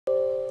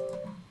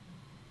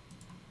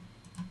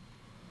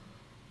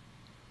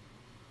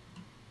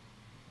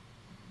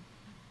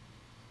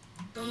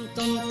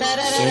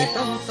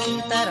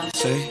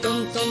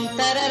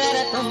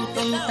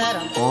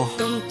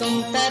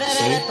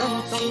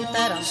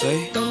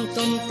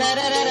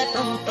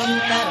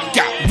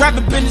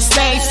Rapping been the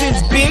same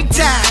since big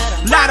time.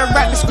 Lot of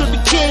rappers could be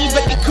king,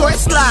 but they court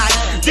slide.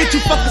 Did you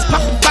fuckers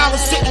poppin'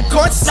 bottles sitting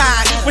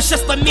courtside? But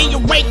just like me, you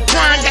wait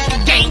grind at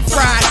the game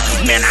fried.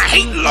 Man, I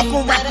hate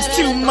local rappers,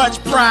 too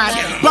much pride.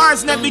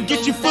 Bars never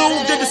get you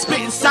fooled, they're the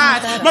spit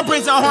inside. My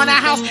brains are haunted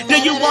house,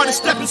 then you wanna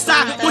step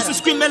inside. Voices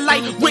screaming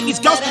like Whitney's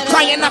ghost,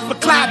 crying out for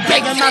Clyde,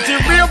 begging out to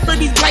real for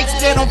these lights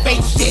that don't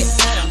face shit.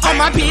 On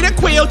my Peter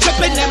Quill,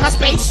 jumping in my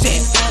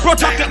spaceship. Bro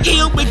talking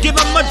ill, we give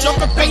him a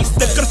joker face.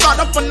 Could've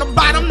started from the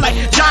bottom like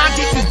John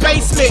gets his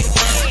basement.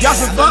 Y'all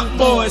some fuck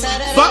boys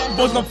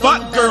don't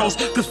fuck girls.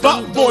 Cause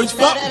fuck boys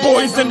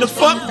in the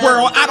fuck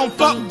world. I don't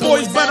fuck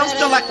boys, but I'm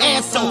still an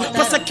asshole.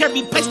 Plus I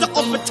carry paste to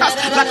open toss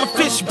like a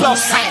fish bowl.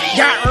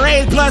 Got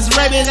red plus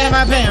rabbit in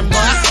my pen,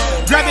 boy.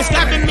 Grabbing,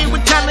 slapping me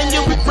with telling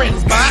you we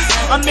friends, boy.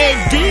 I'm Meg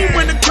D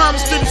when it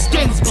comes to the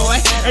skins, boy.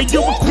 And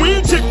you a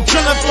queen chick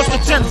killer for the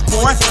tens,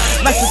 boy.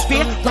 Like a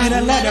spear, write a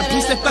letter.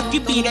 Please say fuck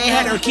you, be the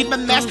header. Keep a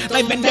mask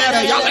like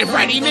vendetta. Y'all ain't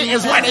ready,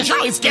 niggas ready.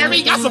 Y'all ain't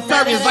scary. Y'all some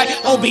fairies like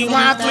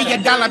Obi-Wan.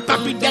 $3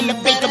 puppy, then the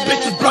bacon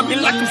bitches blow me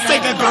like I'm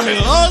Sega. Call me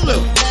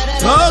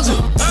Ozu,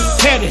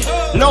 Teddy,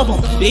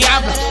 Lobo,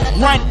 Diablo.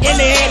 Run in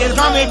the head, it's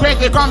call me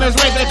crazy,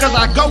 cause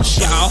I ghost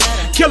y'all.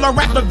 Kill a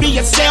rapper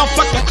via cell,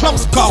 fuck a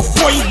close call.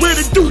 Boy, where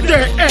the do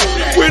that at?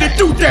 Where the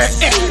do that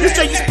at? You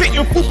say you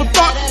spittin' food for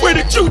thought, where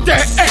the chew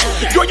that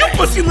at? Yo, your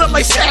pussy look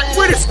like Shaq,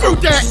 where the screw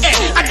that at?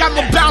 I got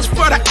my bounce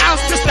for the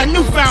ounce, just a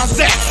newfound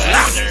that.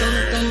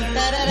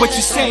 What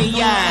you say,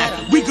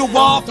 yeah? We go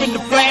off in the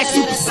flash,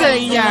 Super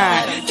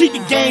Saiyan. Keep the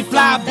game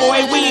fly,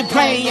 boy, we ain't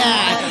playin'.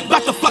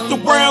 About to fuck the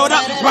world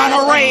up,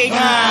 Ronald Reagan.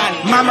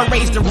 Mama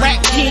raised the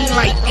rap king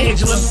like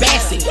Angela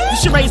Bassett.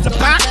 She raised the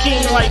pop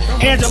king like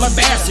Angela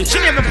Bassett. She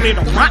never played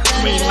a rock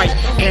queen like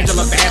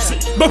Angela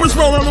Bassett, but was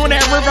rolling on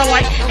that river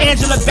like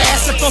Angela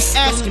Bassett. Folks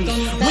asking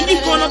me, when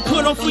you gonna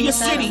put on for your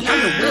city?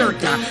 I'm the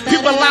weird guy.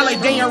 People lie like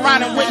they ain't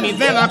riding with me.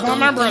 Then I call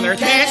my brother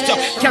Cash.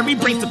 Carry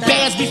brings the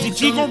bass,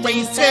 BCG gon'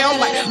 raise tail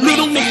like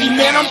Little Nicky.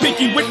 Man, I'm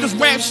picky with this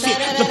rap shit.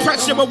 The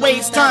pressure will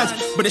waste tons,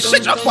 but the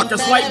shit y'all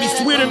fuckers like be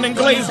sweeter than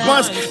glazed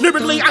buns.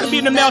 Lyrically, I can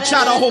be the male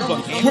child of Hova,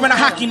 wearing a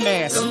hockey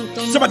mask.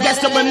 So I guess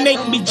that would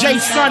make me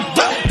Jason.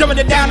 Dumbing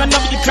it down, I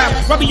know you clown.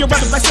 Robbing your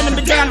rappers like sending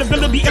me down. The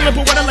villain be ill,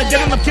 but what I like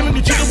dead, I'm killing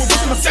the chicken with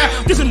what's my sound.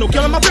 This is no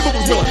killing, my people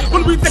was real.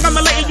 When we think I'm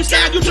a lady, you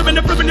sound. You driven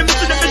the flipping the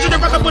mission, the vision,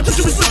 the rapper, but you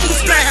listen to the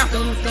style.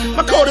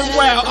 My code is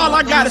wild, all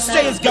I gotta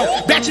say is go.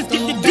 Batches get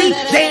the D,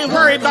 they ain't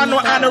worried about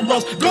no honor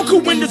rolls.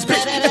 Goku win this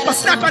bitch. If I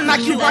snap, I knock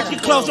you out your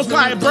clothes. Just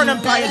flying, burning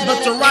empires, but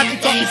Taraji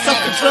taught me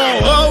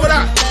self-control. Hold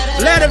up,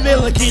 let a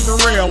villain keep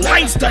it real.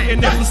 I ain't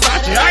stunting that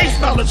Versace, I ain't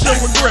smelling chill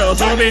with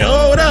grills. Homie,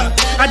 hold up,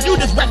 I do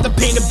this rap to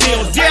pay the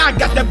bills. Yeah, I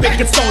got that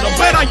baking soda,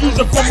 but I use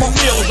it for my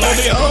meals.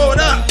 Homie, hold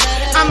up,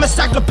 I'm a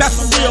psychopath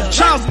for real.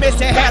 Charles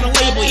Mason had a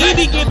label, he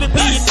be giving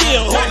me a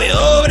deal. Homie,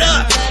 hold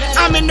up,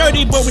 I'm a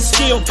nerdy boy with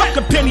skill. Fuck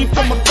a penny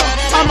from a cup,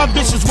 all my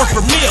bitches worth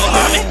a meal.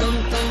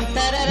 Homie,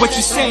 what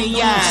you say,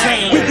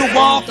 yeah? We go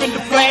off in the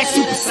flash,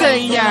 Super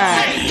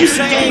Saiyan. You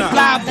say ain't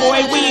fly,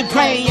 boy, we ain't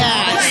playin'.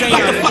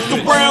 About to fuck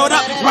the world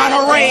up,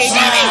 Ronald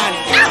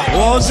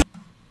Reagan.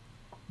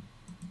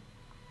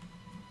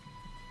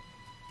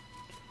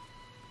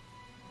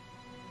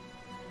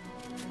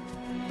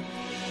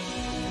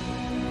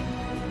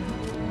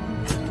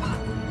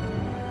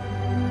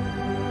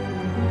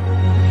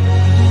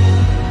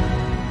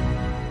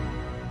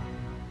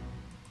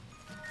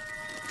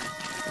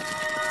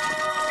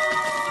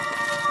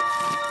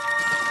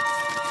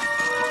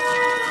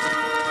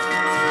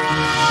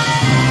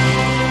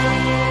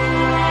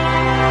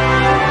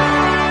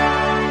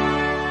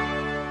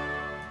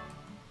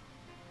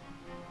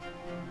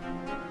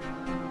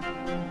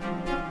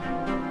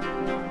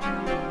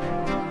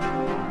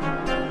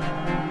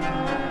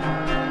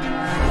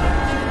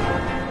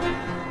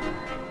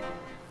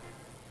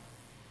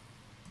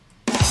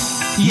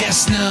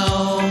 Yes,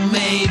 no,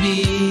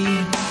 maybe.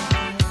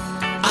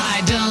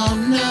 I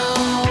don't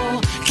know.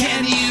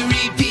 Can you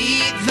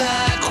repeat the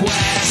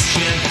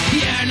question?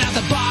 You're not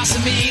the boss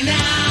of me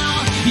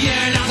now.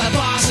 You're not the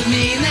boss of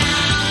me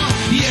now.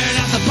 You're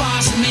not the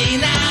boss of me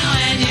now.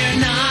 And you're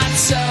not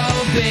so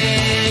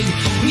big.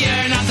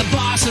 You're not the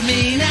boss of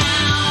me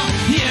now.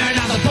 You're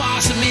not the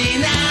boss of me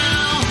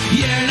now.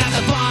 You're not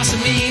the boss of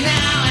me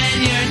now.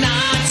 And you're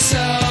not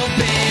so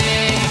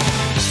big.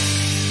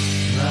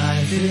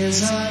 Life is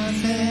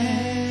unfair.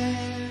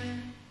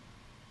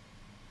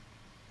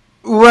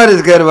 What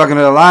is good? Welcome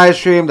to the live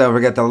stream. Don't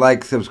forget to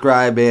like,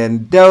 subscribe,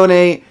 and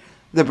donate.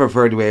 The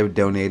preferred way of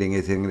donating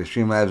is hitting the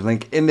Streamlabs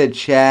link in the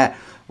chat.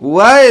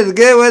 What is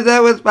good? What's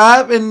up? What's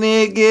poppin',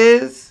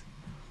 niggas?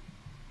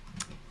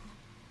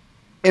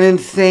 An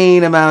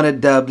insane amount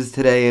of dubs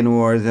today in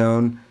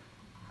Warzone.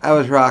 I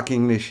was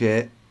rocking the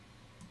shit.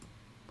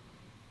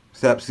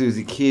 What's up,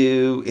 Susie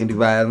Q? Indie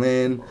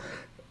Violin.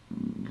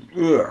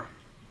 Ugh.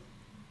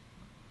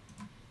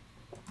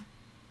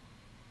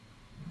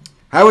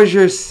 How was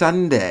your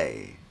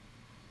Sunday?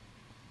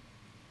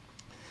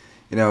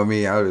 You know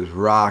me, I was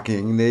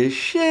rocking this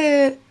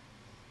shit.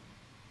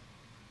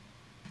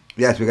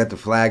 Yes, we got the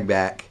flag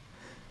back.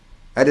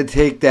 I had to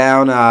take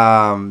down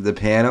the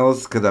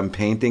panels because I'm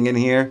painting in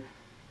here.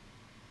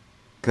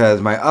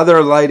 Because my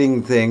other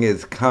lighting thing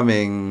is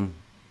coming,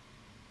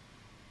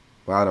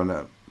 well, I don't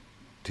know,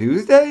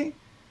 Tuesday?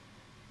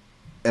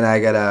 And I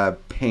gotta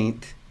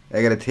paint.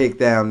 I gotta take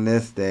down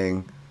this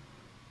thing.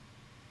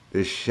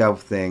 This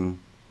shelf thing.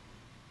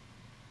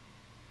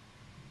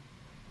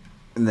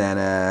 And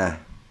then,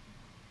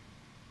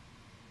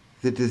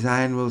 the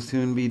design will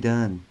soon be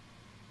done.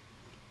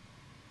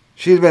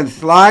 She's been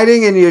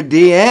sliding in your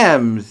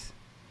DMs.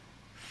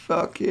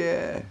 Fuck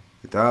yeah.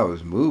 I thought I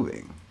was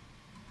moving.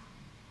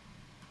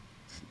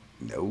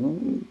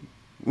 No.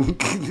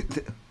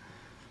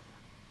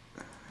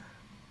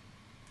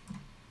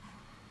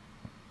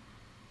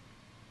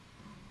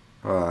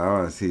 Oh, I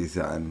want to see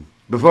something.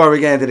 Before we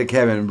get into the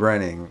Kevin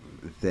Brennan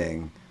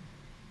thing.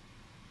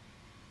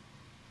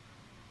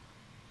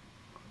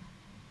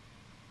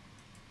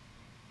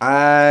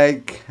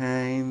 I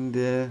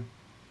kinda...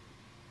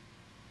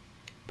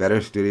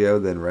 Better studio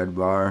than Red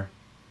Bar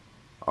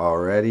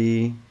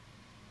already.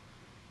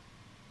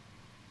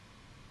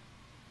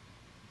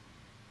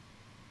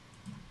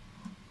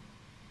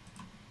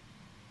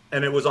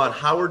 And it was on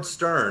Howard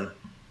Stern,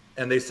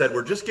 and they said,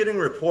 we're just getting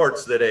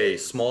reports that a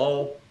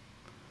small,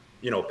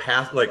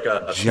 path like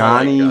a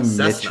Johnny small, like,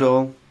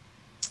 Cessna,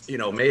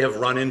 Mitchell, may have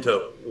run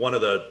into one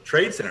of the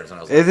trade centers. And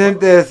I was like,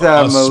 isn't this a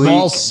Malik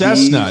small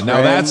Cessna? D's Now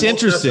friend? that's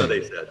interesting. Cessna,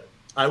 they said.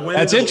 I went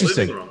That's into the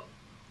interesting. living room.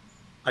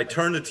 I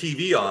turned the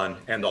TV on,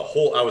 and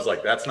I was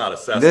like, that's not a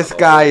Cessna. This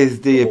guy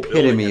is the whole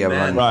building. epitome of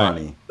And then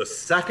unfunny. The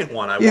second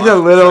one, He's a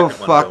little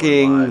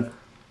fucking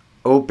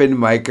open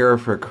micer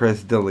for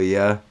Chris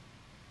D'Elia,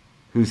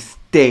 who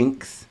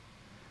stinks.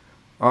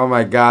 Oh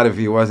my god, if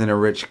he wasn't a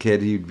rich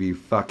kid, he'd be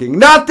fucking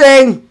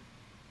nothing!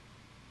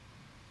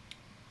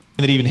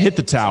 That even hit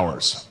the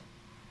towers.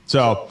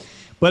 So,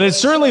 but it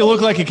certainly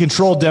looked like a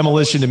controlled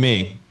demolition to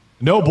me.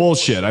 No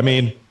bullshit. I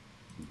mean,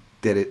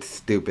 Did it,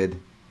 stupid.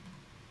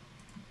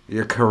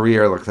 Your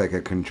career looks like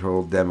a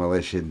controlled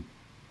demolition.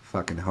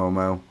 Fucking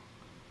homo.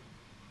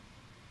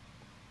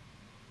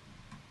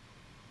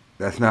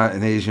 That's not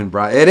an Asian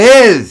bride. It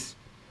is!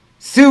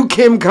 Sue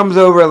Kim comes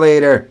over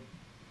later.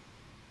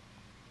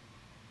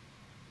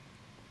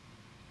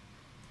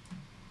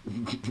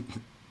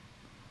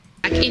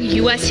 In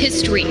U.S.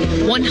 history,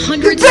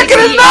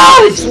 168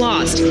 lives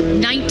lost,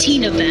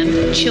 19 of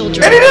them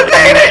children. And he just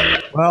ate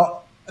it!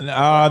 well,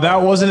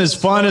 that wasn't as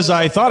fun as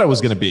I thought it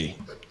was going to be.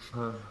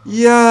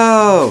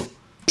 Yo!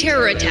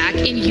 Terror attack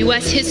in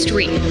U.S.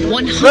 history,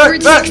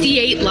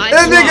 168 lives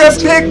That nigga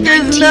lost, picked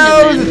his 19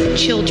 of them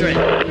children.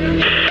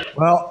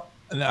 Well,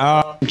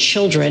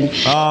 Children.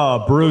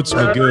 Brutes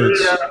Magoots.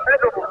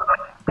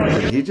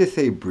 Did he just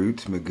say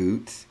Brutes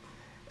Magoots?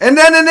 And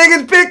then the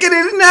nigga's picking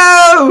his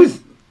nose!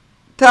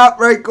 Top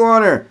right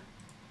corner.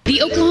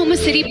 The Oklahoma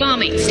City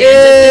bombing stands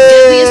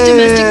as the deadliest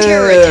domestic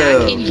terror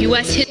attack in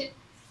U.S. history.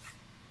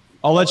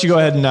 I'll let you go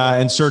ahead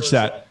and search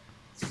that.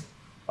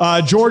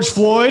 George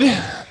Floyd,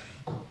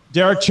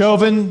 Derek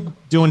Chauvin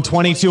doing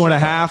 22 and a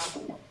half.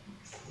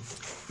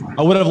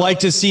 I would have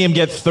liked to see him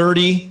get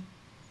 30.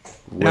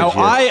 Now,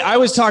 I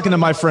was talking to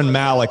my friend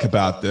Malik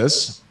about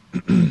this.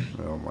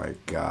 Oh my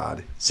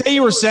God. Say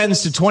you were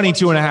sentenced to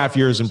 22 and a half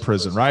years in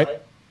prison, right?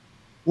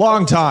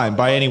 Long time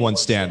by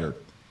anyone's standard.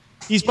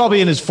 He's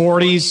probably in his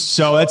 40s,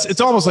 so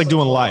it's almost like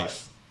doing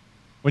life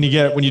when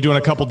you're doing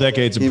a couple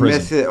decades in prison.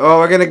 Missed it. Oh,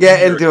 we're gonna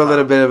get into a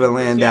little bit of a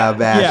Landau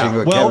bashing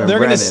with well, Kevin they're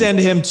going to Brennan. send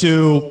him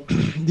to.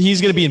 He's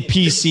going to be in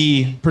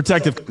PC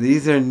protective.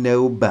 These are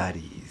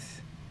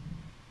nobodies.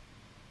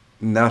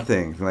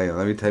 Nothing. Like,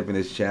 let me type in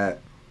his chat.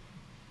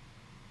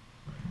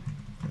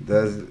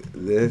 Does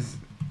this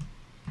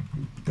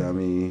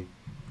dummy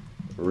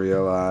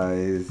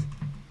realize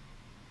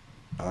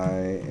I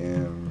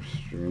am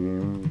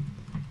stream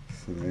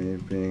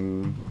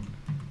sniping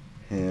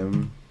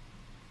him?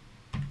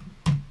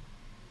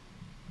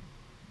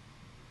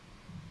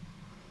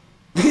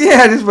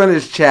 Yeah, I just went in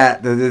his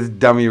chat. Does this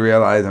dummy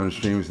realize I'm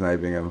stream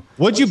sniping him?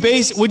 Would you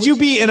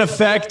be in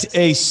effect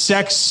a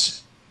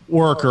sex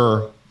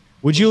worker?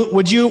 Would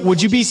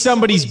you be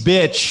somebody's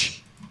bitch?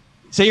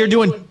 Say you're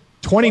doing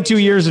 22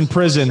 years in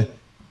prison.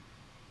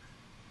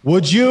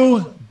 Would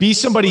you be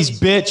somebody's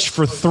bitch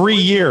for 3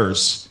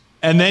 years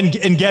and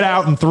get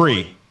out in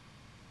 3?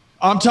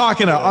 I'm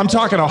talking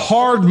a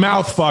hard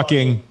mouth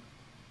fucking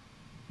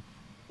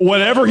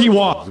whatever he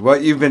wants.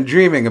 What you've been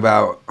dreaming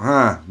about,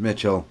 huh,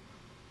 Mitchell?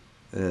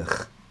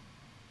 Ugh.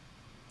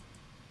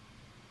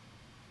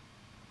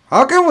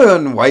 How come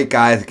when white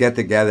guys get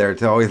together,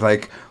 it's always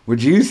like,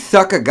 would you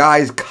suck a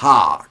guy's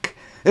cock?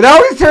 It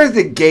always turns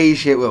to gay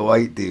shit with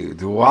white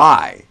dudes.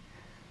 Why?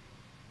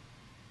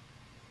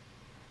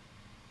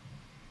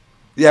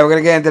 Yeah, we're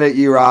going to get into the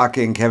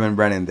Erock and Kevin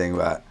Brennan thing,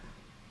 but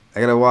I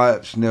got to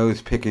watch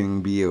Nose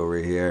Picking B over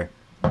here.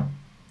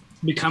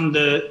 Become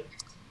the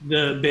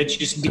bitch,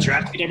 just get your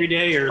ass beat every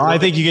day? Or I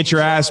think you get your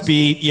ass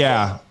beat,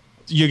 yeah.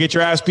 You get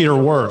your ass beat or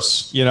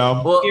worse, you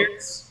know? Well,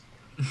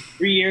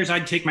 3 years,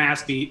 I'd take my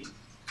ass beat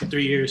for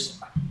 3 years.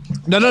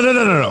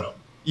 No.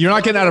 You're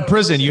not getting out of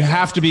prison. You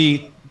have to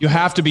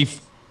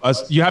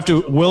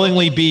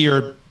willingly be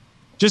your.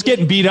 Just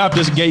getting beat up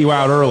doesn't get you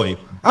out early.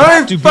 How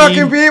many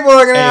fucking people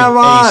are gonna have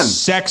on? A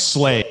sex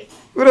slave.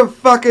 Who the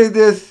fuck is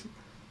this?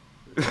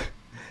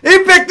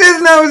 He picked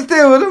his nose too.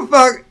 Who the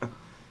fuck?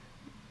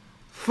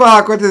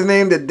 Fuck, what's his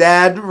name? The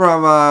dad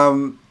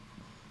from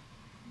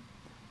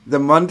the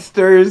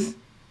Munsters.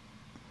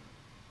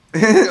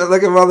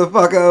 Look at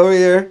motherfucker over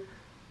here.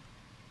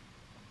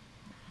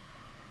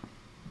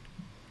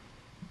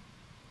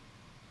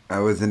 I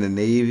was in the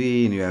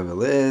Navy and you have a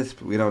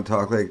lisp. We don't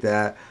talk like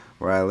that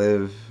where I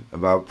live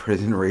about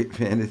prison rape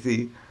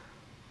fantasy.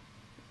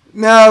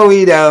 No,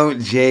 we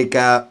don't,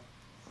 Jacob.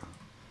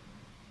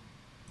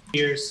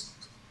 Years.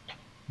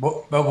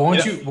 But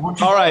won't you?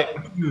 All right.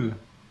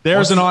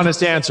 There's an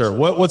honest answer.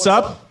 What's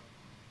up?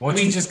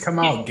 Won't you just come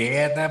out gay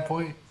at that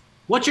point?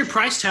 What's your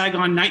price tag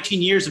on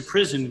 19 years of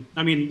prison?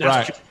 I mean,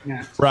 that's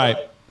right.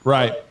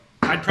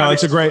 I'd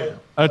probably.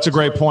 That's a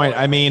great point.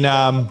 I mean,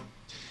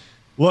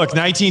 look,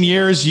 19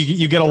 years,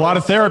 you get a lot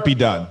of therapy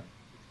done.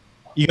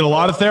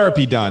 Why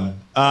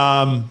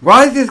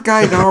is this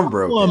guy's arm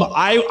broken?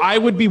 I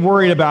would be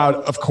worried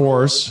about, of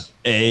course,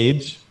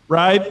 age,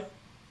 right?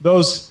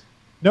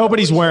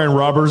 Nobody's wearing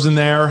rubbers in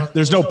there.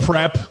 There's no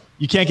prep.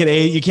 You can't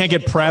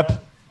get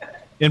prep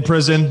in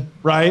prison,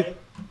 right?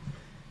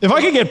 If I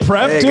could get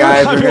prep, hey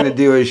guys, we're gonna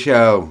do a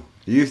show.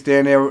 You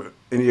stand there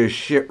in your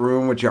shit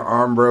room with your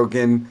arm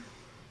broken.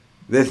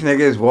 This nigga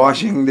is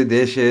washing the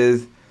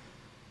dishes.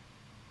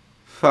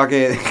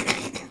 Fucking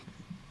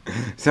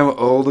some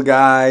old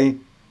guy.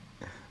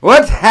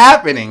 What's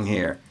happening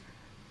here?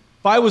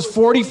 If I was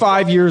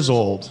 45 years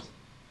old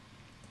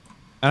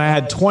and I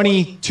had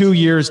 22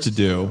 years to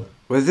do.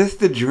 Was this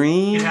the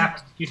dream? You'd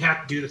have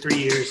to do the 3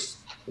 years.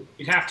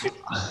 You'd have to.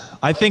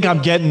 I think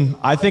I'm getting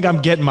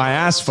my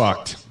ass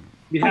fucked.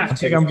 You'd have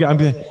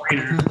to.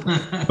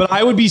 But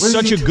I would be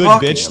such a good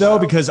bitch though,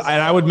 because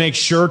I would make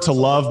sure to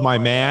love my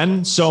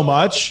man so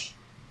much,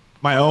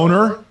 my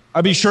owner.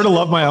 I'd be sure to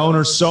love my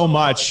owner so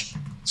much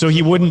so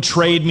he wouldn't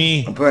trade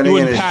me, he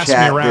wouldn't pass me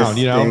around,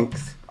 you know?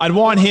 I'd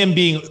want him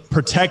being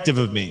protective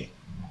of me.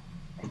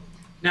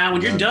 Now,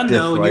 when you're done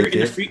though, and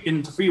you're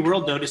in the free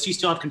world though, does he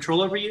still have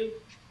control over you?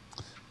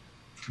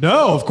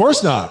 No, of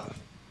course not.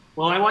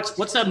 Well, I watched.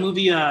 What's that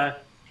movie? I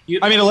mean,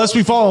 unless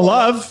we fall in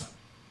love.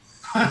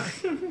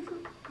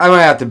 I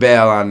might have to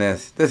bail on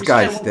this. This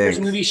guy stinks. There's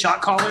a movie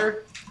Shot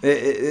Caller.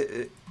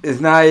 It's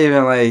not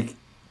even like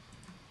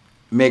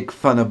make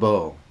fun of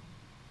Bull.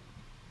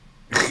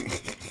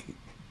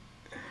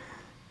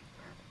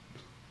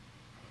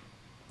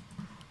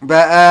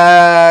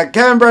 But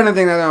Kevin Brennan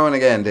thing that I don't want to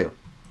get into.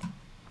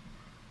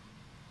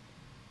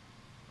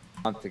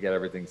 To get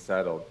everything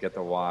settled, get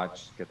the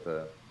watch, get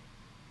the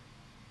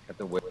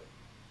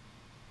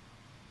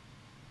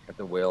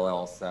will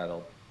all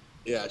settled.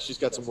 Yeah, she's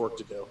got some work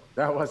to do.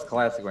 That was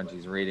classic when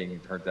she's reading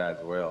her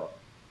dad's will.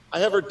 I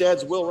have her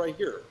dad's will right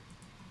here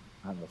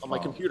on my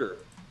computer.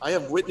 I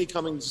have Whitney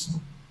Cummings'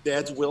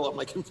 dad's will on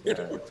my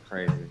computer. Yeah, that's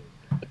crazy.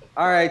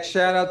 All right,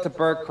 shout out to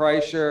Bert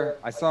Kreischer.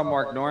 I saw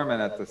Mark Norman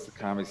at the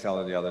Comedy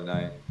Cellar the other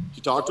night. Did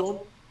you talk to him?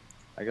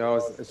 I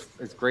go,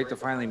 it's great to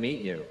finally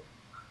meet you.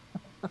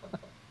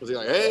 Was he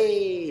like,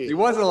 hey? He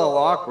was a little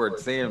awkward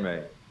seeing me.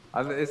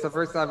 It's the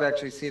first time I've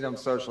actually seen him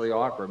socially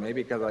awkward.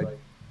 Maybe because I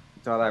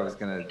thought I was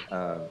going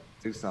to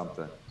do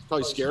something. He's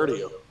probably scared of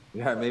you.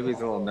 Yeah, maybe he's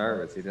a little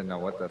nervous. He didn't know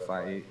what to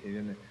fight. He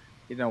didn't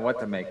know what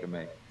to make of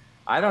me.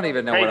 I don't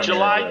even know what I'm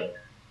July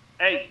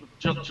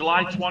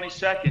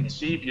 22nd,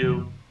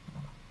 Seaview.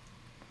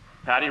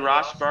 Patty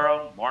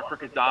Rossborough, Mark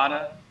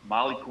Riccadonna,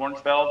 Molly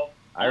Kornfeld.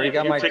 I already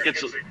got my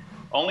tickets.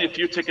 Only a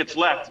few tickets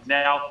left.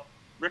 Now,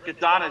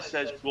 Riccadonna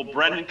says, will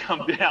Brennan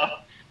come down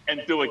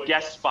and do a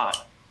guest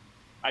spot?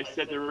 I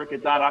said to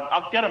Riccadonna,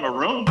 I'll get him a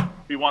room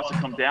if he wants to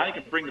come down. He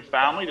can bring the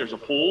family. There's a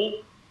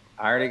pool.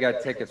 I already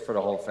got tickets for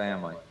the whole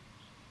family.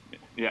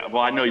 Yeah,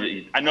 well, I know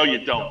you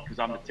don't because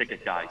I'm the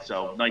ticket guy.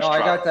 So nice. No,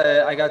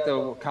 try. I got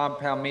the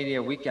Compound Media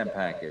weekend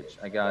package.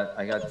 I got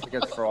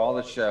tickets for all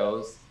the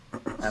shows,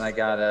 and I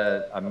got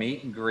a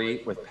meet and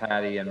greet with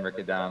Patty and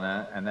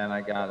Riccadonna, and then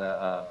I got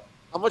a.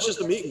 How much is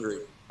the meet and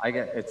greet?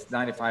 It's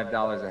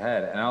 $95 a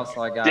head, and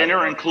also I got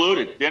dinner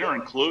included. Dinner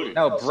included.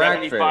 No,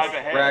 breakfast.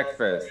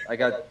 Breakfast.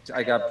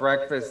 I got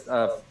breakfast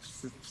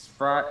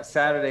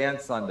Saturday and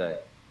Sunday.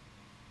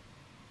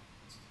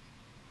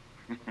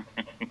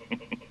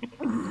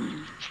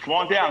 Come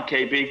on down,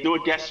 KB. Do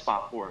a guest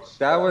spot for us.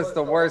 That was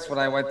the worst when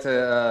I went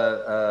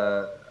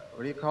to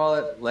what do you call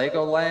it,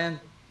 Legoland,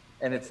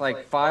 and it's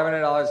like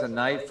 $500 a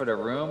night for the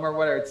room or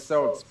whatever. It's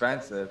so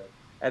expensive,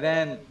 and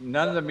then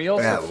none of the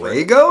meals are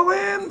free.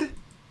 Legoland.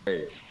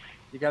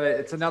 You got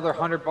it's another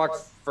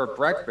 $100 for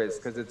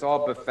breakfast because it's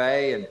all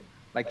buffet, and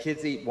my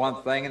kids eat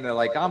one thing and they're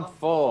like, I'm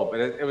full, but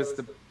it was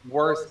the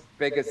worst,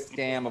 biggest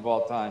scam of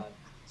all time.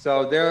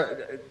 So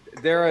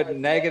they're a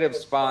negative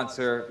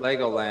sponsor,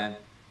 Legoland.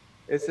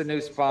 It's a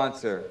new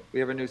sponsor. We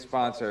have a new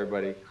sponsor,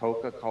 everybody.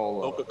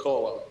 Coca-Cola.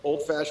 Coca-Cola.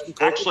 Old-fashioned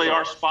Coca-Cola. Actually,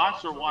 our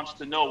sponsor wants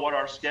to know what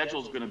our schedule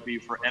is going to be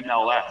for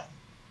MLF.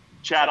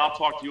 Chad, I'll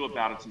talk to you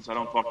about it since I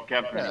don't talk to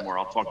Kevin anymore.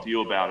 I'll talk to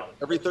you about it.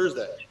 Every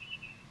Thursday.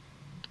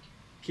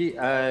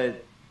 Ken,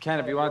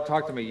 if you want to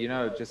talk to me,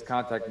 just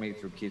contact me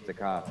through Keith the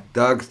Cop.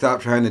 Doug,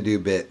 stop trying to do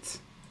bits.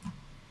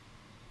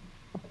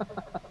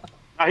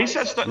 He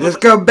says let's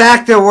go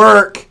back to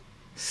work,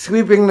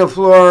 sweeping the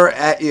floor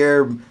at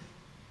your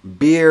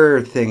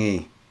beer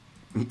thingy.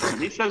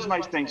 He says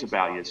nice things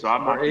about you, so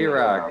I'm not.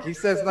 Erock. He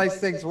says nice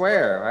things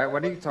where? Right?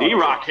 What are you talking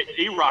about?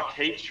 Erock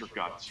hates your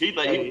guts. He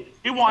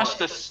wants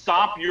to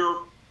stomp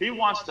your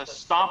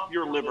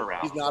liver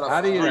out. He's not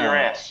How do you know? Your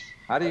ass.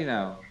 How do you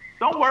know?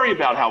 Don't worry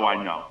about how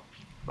I know.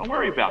 Don't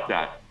worry about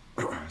that.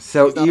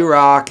 So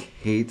Erock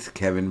hates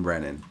Kevin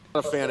Brennan.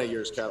 I'm not a fan of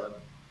yours, Kevin.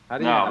 How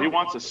do you know? He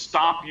wants to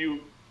stomp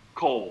you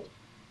cold.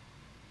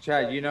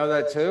 Chad, you know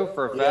that too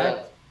for a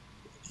fact?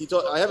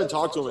 I haven't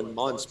talked to him in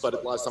months,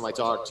 but last time I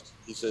talked,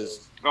 he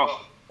says,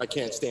 "Oh, I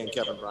can't stand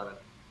Kevin Brennan."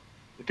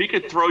 If he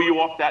could throw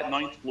you off that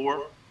 9th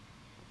floor.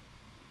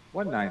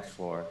 What 9th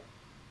floor?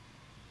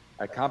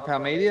 At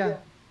Compound Media?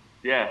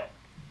 Yeah.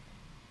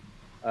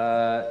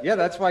 Yeah,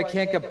 that's why I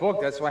can't get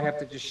booked. That's why I have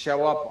to just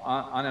show up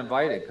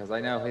uninvited because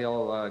I know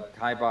he'll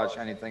kibosh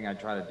anything I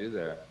try to do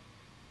there.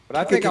 But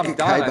I think I'm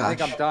done. I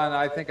think I'm done.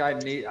 I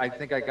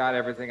think I got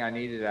everything I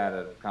needed out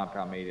of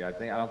Compound Media. I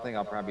don't think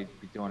I'll probably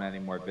be doing any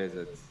more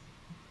visits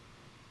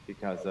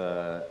because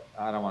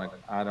I don't want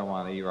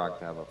Erock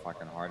to have a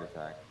fucking heart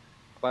attack.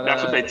 But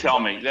that's what they tell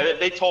me.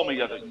 They told me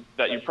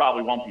that you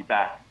probably won't be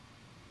back.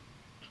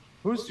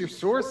 Who's your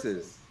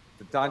sources?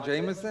 Don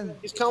Jameson?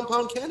 He's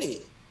Compound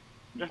Kenny.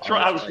 That's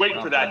right. I was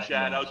waiting for that,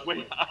 Chad. I was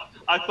waiting.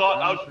 I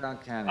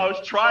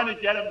was trying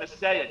to get him to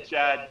say it,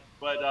 Chad,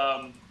 but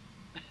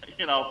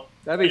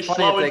that'd be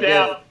funny if they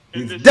give.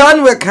 He's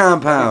done with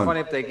Compound. It'd be funny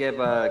if they give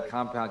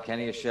Compound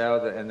Kenny a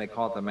show and they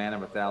call it the Man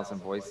of 1,000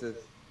 Voices.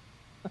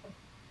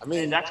 I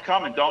mean, that's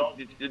coming. Don't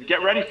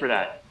get ready for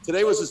that.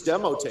 Today was his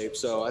demo tape,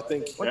 so I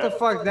think. What the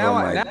fuck now?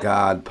 Oh my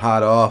God,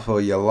 Pot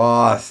Awful, you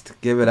lost.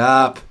 Give it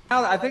up.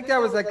 I think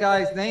that was that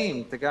guy's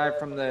name. The guy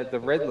from the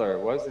Riddler.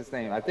 What was his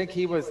name? I think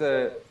he was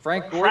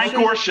Frank Gorshin. Frank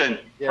Gorshin.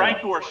 Yeah. Frank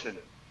Gorshin.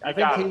 I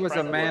think he was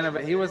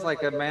He was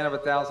like a man of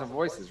 1,000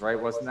 voices, right?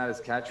 Wasn't that his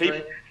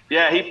catchphrase?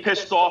 He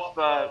pissed off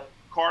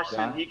Carson.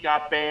 Yeah. He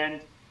got banned,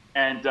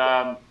 and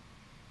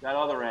that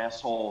other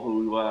asshole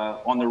who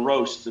on the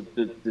roast,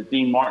 the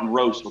Dean Martin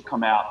roast, would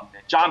come out.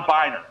 John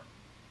Biner.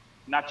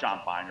 Not John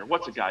Biner.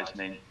 What's the guy's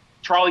name?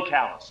 Charlie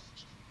Callis.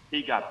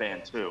 He got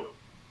banned too.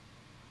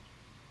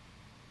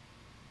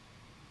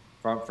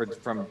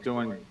 From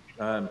doing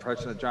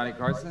impression of Johnny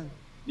Carson?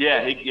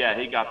 Yeah,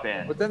 he got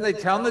banned. But then they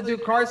tell him to do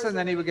Carson,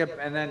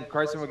 then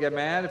Carson would get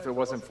mad if it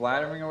wasn't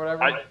flattering or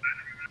whatever.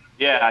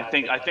 I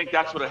think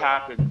that's what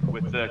happened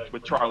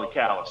with Charlie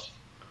Callis.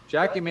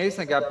 Jackie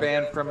Mason got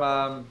banned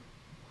from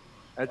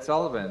Ed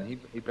Sullivan.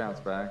 He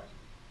bounced back.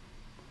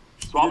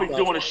 So I'll be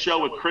doing a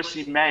show with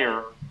Chrissy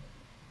Mayer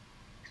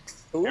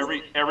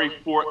every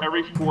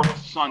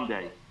fourth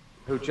Sunday.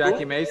 Who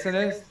Jackie Mason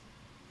is?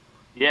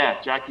 Yeah,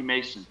 Jackie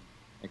Mason.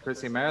 And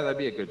Chrissy Mayer, that'd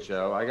be a good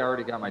show. I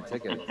already got my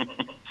tickets.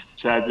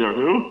 Chad,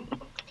 who?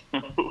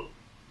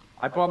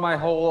 I bought my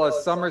whole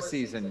summer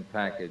season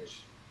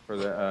package for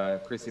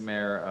the Chrissy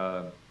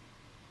Mayer.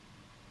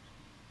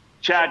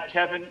 Chad,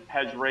 Kevin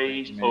has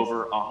raised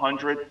over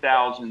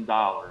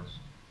 $100,000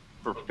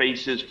 for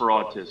Faces for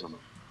Autism.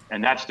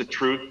 And that's the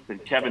truth,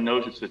 and Kevin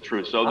knows it's the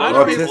truth. So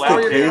those people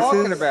out there,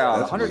 talking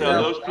about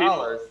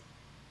 $100,000.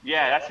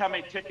 Yeah, that's how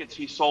many tickets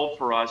he sold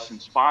for us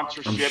and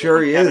sponsorship. I'm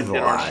sure he is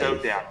live. Our show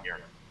down here.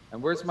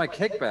 And where's my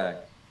kickback?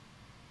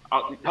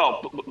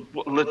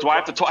 Do I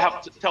have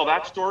to tell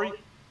that story?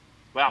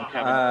 Wow,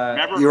 Kevin.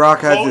 Remember, Erock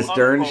has his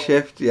stern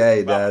shift. Yeah,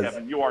 he does.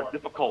 Kevin, you are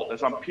difficult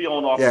as I'm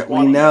peeling off. Yeah,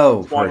 20 we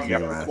know. 20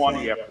 after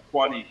 20 after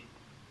 20,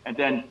 and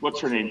then what's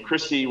her name?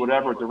 Chrissy,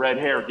 whatever, with the red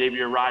hair, gave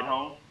you a ride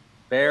home.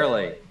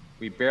 Barely.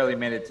 We barely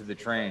made it to the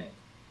train.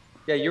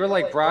 Yeah, you were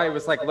like, Brian. It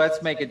was like,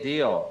 let's make a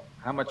deal.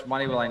 How much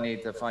money will I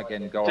need to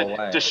fucking go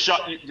away?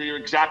 You're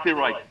exactly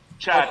right,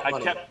 Chad.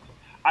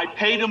 I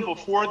paid him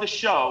before the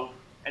show,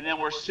 and then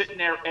we're sitting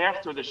there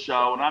after the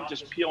show, and I'm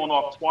just peeling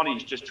off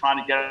 20s, just trying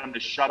to get him to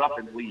shut up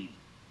and leave.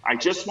 I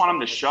just want him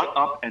to shut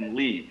up and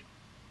leave.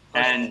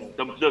 And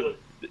and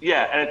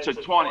it's a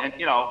 20, and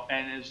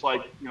and it's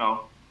like,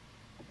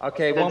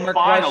 Okay, one more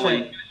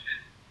question.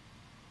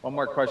 One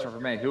more question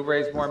for me. Who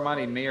raised more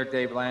money, me or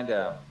Dave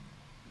Landau?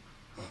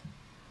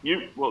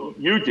 You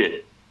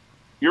did.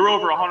 You're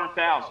over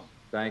 100,000.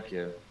 Thank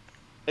you.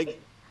 Hey,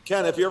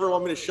 Ken, if you ever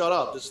want me to shut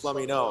up, just let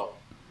me know.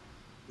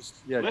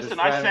 Listen,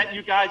 I sent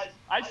you guys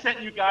a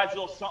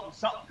little something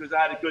because I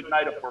had a good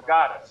night at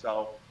Borgata.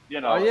 So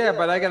Oh yeah,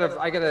 but I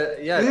gotta.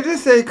 Yeah. Did you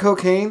just say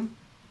cocaine?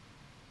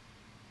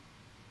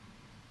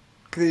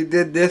 Because he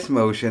did this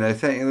motion. I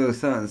sent you a little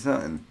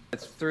something.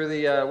 It's through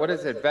the, what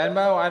is it,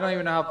 Venmo? I don't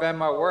even know how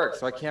Venmo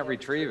works, so I can't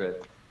retrieve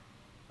it.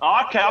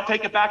 Oh, okay, I'll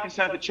take it back and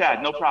send it to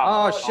Chad. No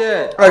problem. Oh,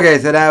 shit. Okay,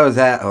 so that was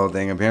that whole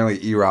thing. Apparently,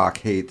 Erock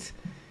hates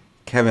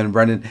Kevin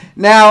Brennan.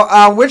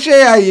 Now, which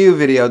AIU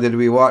video did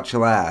we watch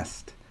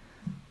last?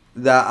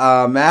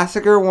 The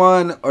Massacre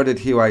one or the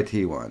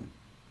TYT one?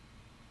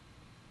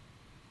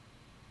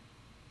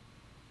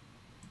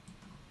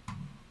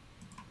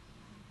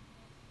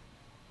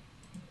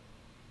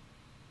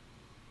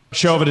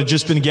 Chauvin had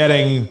just been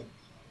getting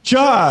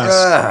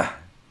just.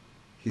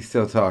 He's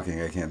still talking.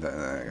 I can't.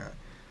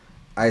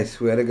 I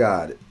swear to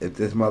God, if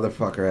this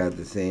motherfucker had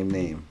the same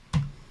name.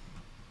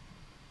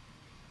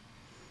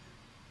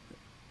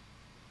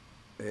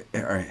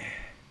 All right.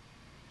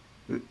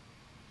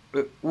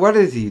 What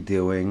is he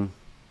doing?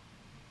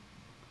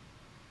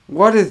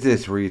 What is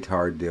this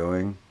retard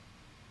doing?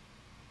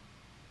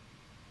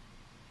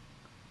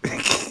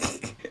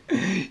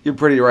 You're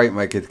pretty right,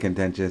 Mike. It's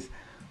contentious.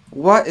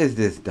 What is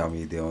this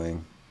dummy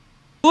doing?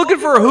 Looking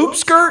for a hoop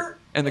skirt?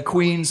 And the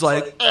queen's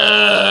like,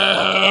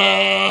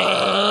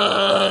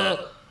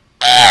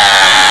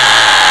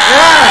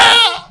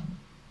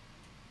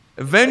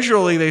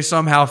 Eventually, they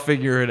somehow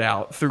figure it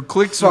out through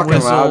clicks and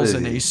whistles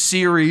and a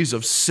series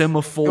of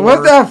semaphores. And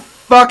what's that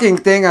fucking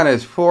thing on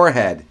his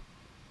forehead?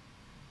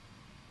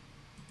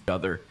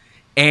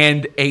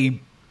 And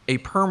a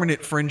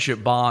permanent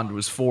friendship bond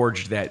was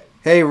forged that...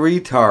 Hey,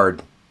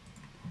 retard.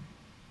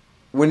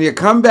 When you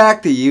come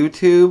back to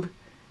YouTube,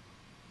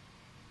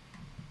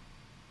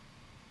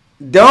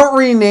 don't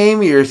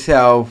rename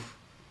yourself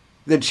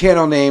the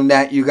channel name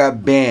that you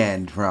got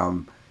banned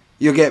from.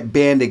 You'll get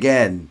banned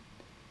again.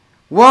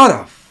 What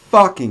a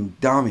fucking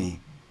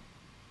dummy.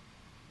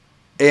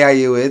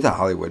 AIU is a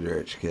Hollywood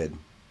rich kid.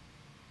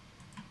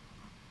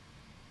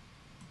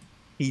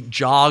 He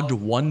jogged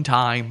one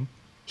time.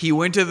 He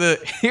went to the...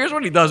 Here's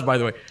what he does, by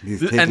the way.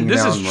 And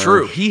this is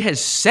true. He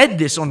has said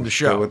this on the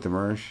show. With the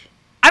Mersh.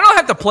 I don't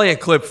have to play a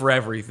clip for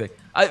everything.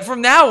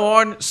 From now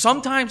on,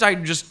 sometimes I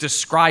just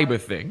describe a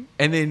thing.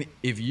 And then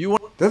if you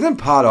want... Doesn't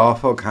Pod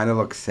Awful kind of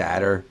look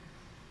sadder?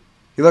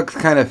 He looks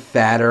kind of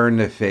fatter in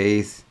the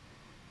face.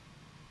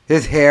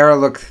 His hair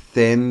looks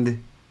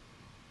thinned.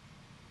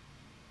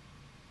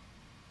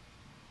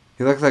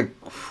 He looks like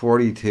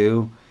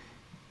 42.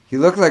 He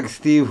looks like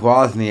Steve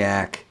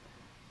Wozniak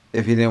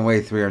if he didn't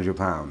weigh 300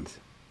 pounds.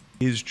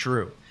 Is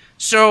true.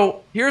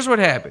 So here's what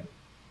happened.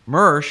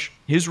 Mersh,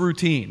 his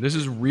routine. This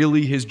is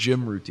really his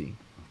gym routine.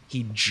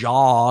 He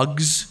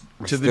jogs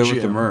to the gym.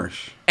 With the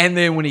Mersh. And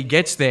then when he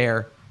gets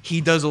there,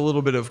 he does a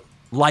little bit of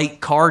light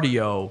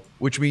cardio,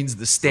 which means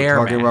the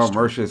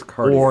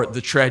Stairmaster or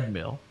the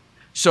treadmill.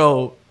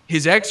 So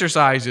his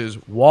exercise is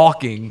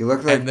walking. He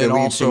looks like and then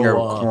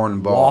also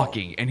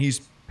walking, and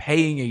he's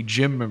paying a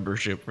gym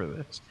membership for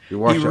this. He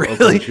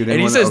really,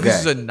 and he says this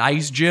is a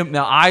nice gym.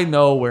 Now I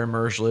know where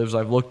Mersh lives.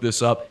 I've looked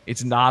this up.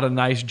 It's not a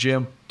nice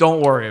gym.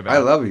 Don't worry about it. I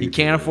love it. He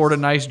can't afford a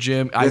nice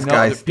gym. I know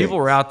that people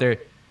were out there.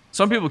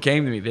 Some people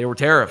came to me. They were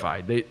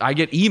terrified. I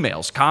get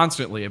emails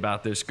constantly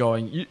about this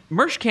going,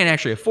 Mersh can't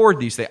actually afford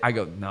these things. I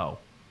go, no.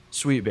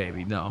 Sweet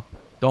baby, no.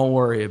 Don't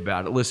worry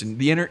about it. Listen,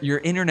 your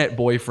internet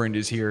boyfriend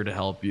is here to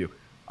help you.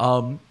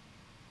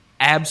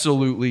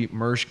 Absolutely,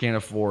 Mersh can't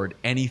afford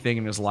anything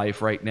in his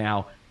life right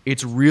now.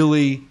 It's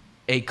really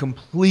a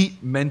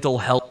complete mental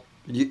health.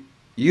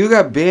 You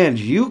got banned.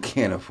 You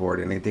can't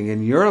afford anything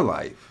in your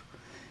life.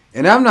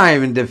 And I'm not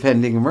even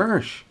defending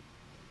Mersh.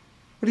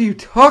 What are you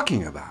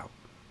talking about?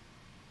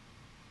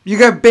 You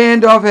got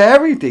banned off of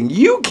everything.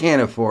 You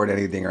can't afford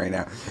anything right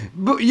now.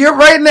 But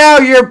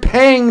you're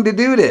paying to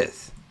do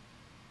this.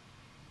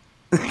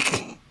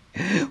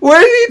 What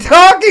are you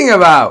talking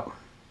about?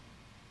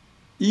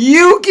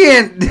 You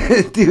can't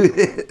do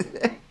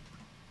this.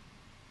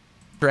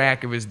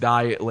 Track of his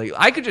diet lately.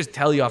 I could just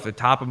tell you off the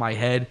top of my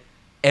head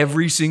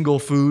every single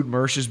food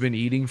Mersh has been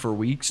eating for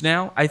weeks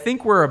now. I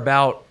think we're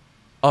about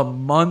a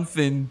month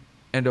and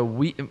a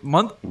week.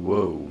 Month.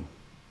 Whoa.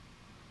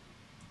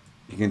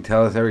 You can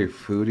tell us every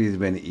food he's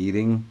been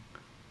eating?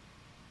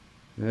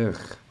 Ugh.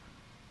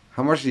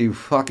 How much do you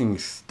fucking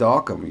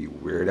stalk him, you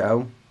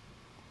weirdo?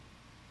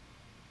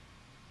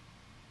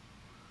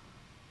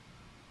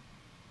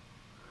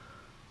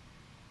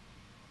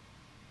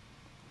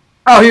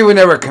 Oh, he would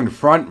never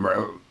confront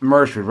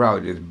Mersh. Would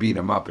probably just beat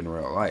him up in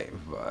real life,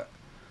 but...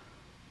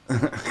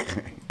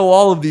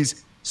 all of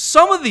these,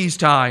 some of these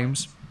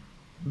times,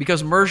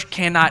 because Mersh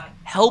cannot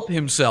help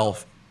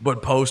himself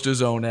but post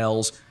his own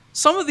L's,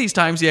 some of these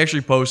times he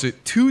actually posts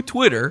it to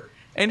Twitter,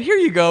 and here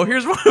you go.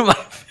 Here's one of my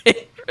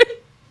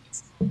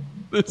favorites.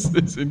 This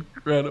is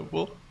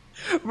incredible.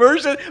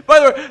 Mersh, by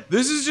the way,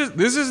 this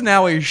is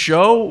now a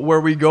show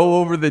where we go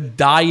over the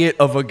diet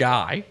of a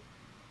guy.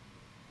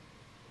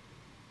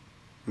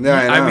 Yeah,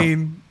 I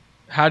mean,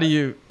 how do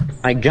you...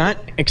 I got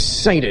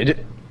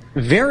excited,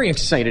 very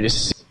excited.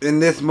 In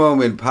this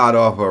moment, Pod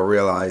Awful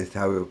realized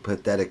how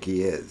pathetic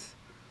he is.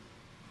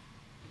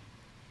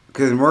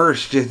 Because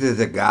Mersh just is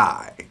a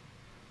guy.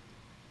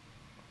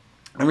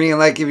 I mean,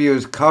 like if he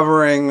was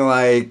covering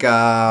like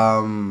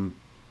No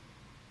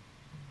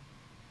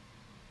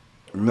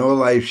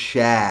Life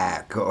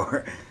Shack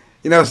or,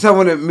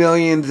 someone with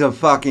millions of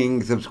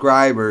fucking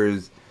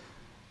subscribers,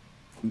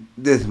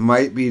 this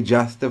might be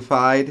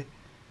justified.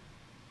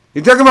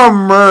 You're talking about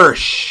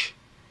Mersh.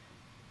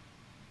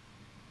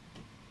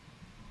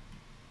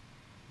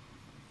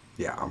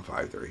 Yeah, I'm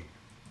 5'3".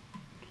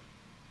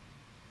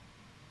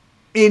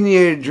 In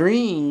your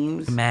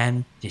dreams. Come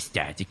on, just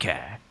start the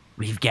car.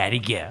 We've got to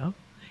go.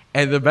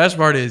 And the best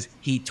part is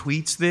he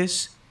tweets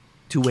this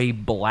to a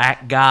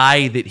black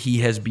guy that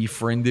he has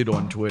befriended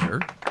on Twitter.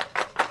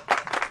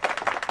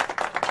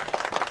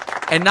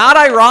 And not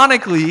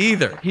ironically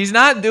either. He's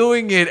not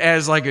doing it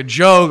as like a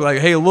joke, like,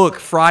 hey, look,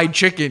 fried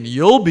chicken,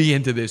 you'll be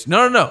into this.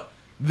 No, no, no.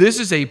 This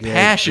is a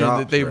passion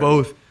that they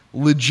both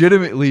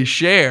legitimately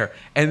share.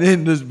 And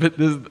then this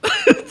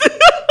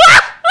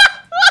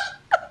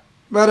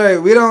By the way,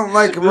 we don't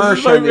like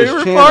merch on this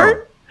channel.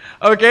 Part?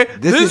 Okay,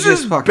 this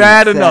is fucking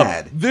bad sad.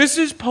 enough. This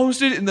is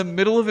posted in the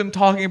middle of him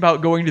talking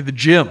about going to the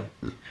gym.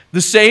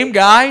 The same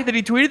guy that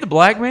he tweeted, the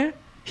black man,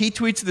 he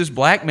tweets this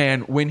black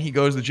man when he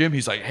goes to the gym.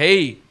 He's like,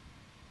 hey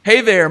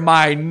there,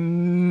 my...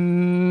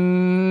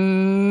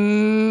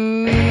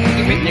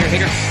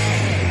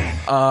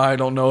 I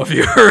don't know if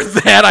you heard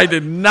that. I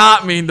did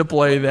not mean to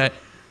play that.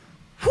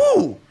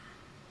 Whew.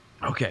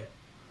 Okay.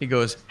 He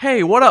goes,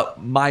 hey, what up,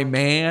 my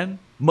man?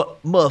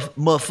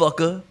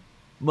 Motherfucker.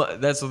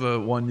 That's the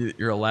one that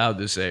you're allowed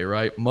to say,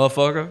 right?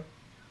 Motherfucker.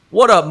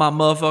 What up, my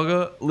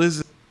motherfucker?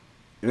 Listen.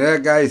 You know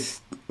that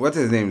guy's, what's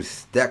his name?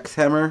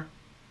 Stexhammer?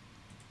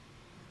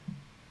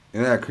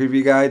 You know that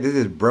creepy guy? This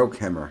is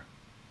Brokehammer.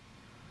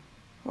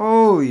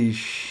 Holy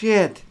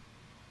shit.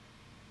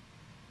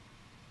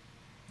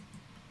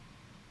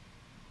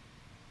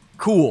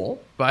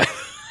 Cool, but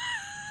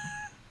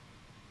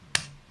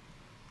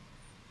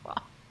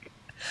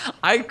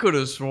I could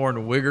have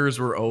sworn Wiggers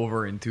were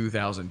over in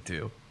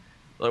 2002.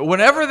 Like,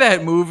 whenever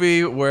that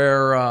movie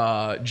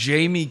where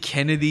Jamie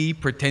Kennedy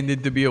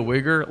pretended to be a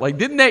Wigger, like,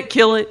 didn't that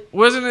kill it?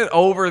 Wasn't it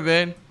over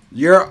then?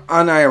 You're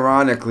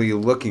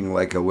unironically looking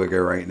like a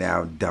Wigger right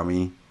now,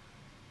 dummy.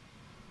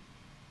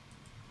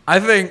 I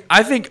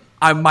think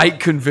I might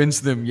convince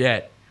them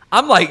yet.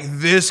 I'm like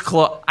this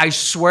close. I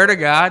swear to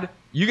God,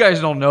 you guys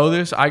don't know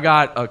this. I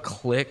got a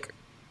clique.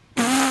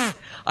 I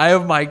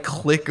have my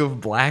clique of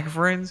black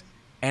friends,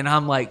 and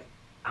I'm like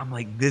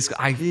this.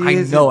 I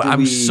know.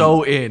 I'm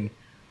so in.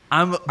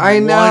 I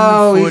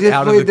know. 1 foot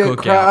out of the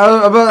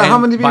cookout. About how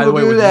many people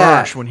do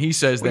that? Mersh, when he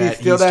says that,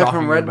 he's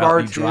talking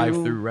about the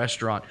drive-through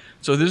restaurant.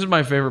 So this is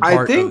my favorite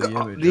part of the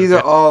image. These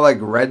are all like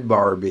Red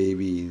Bar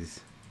babies.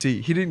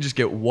 See, he didn't just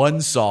get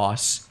one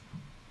sauce.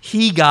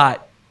 He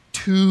got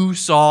 2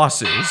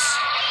 sauces.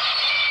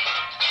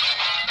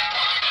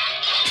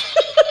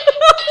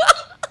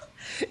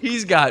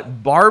 He's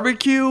got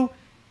barbecue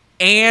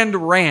and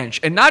ranch.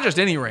 And not just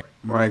any ranch.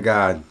 My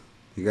God.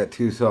 He got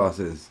 2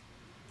 sauces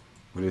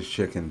with his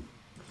chicken.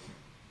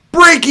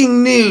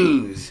 Breaking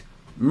news!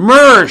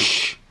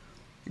 Mersh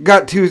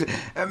got 2.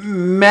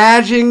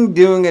 Imagine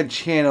doing a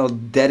channel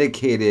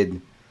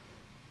dedicated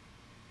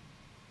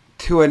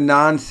to a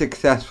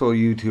non-successful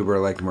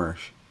YouTuber like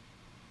Mersh.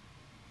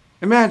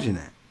 Imagine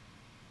that.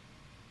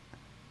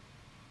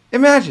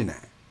 Imagine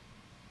that.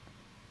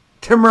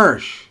 To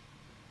Mersh.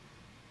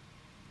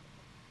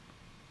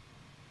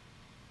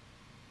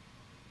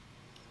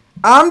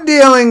 I'm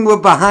dealing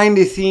with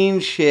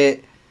behind-the-scenes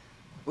shit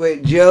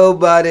with Joe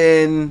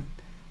Budden,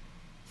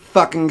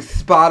 fucking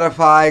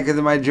Spotify because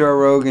of my Joe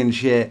Rogan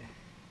shit.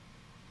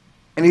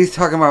 And he's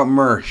talking about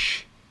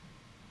Mersh.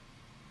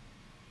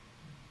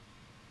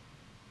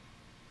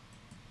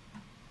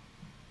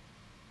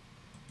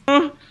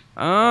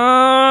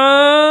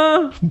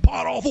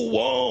 Pot off a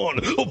one,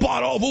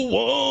 pot off a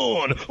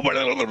one.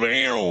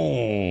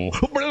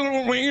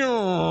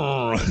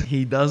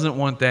 He doesn't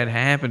want that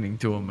happening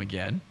to him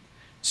again.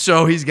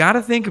 So he's got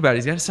to think about it.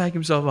 He's got to psych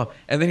himself up.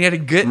 And then he had to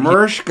get...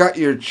 Mersh got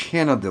your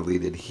channel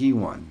deleted. He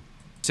won.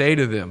 Say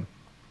to them,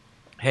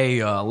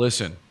 hey,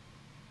 listen.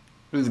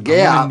 It was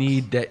gay. I'm going to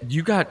need that.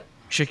 You got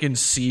chicken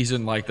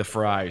seasoned like the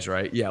fries,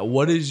 right? Yeah,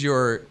 what is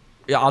your...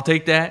 Yeah, I'll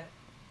take that.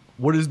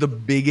 What is the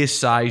biggest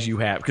size you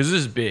have? Because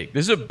this is big.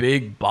 This is a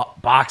big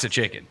box of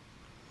chicken.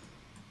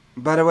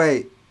 By the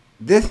way,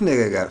 this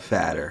nigga got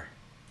fatter.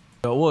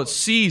 Well, it's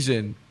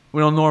seasoned.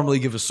 We don't normally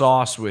give a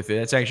sauce with it.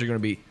 That's actually going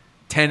to be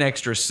 10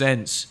 extra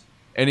cents.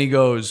 And he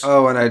goes,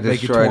 oh, and I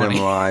destroyed him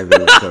live.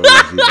 It was so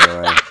easy.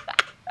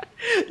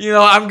 You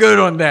know, I'm good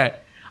on that.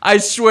 I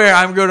swear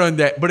I'm good on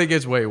that. But it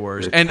gets way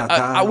worse. And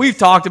we've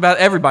talked about,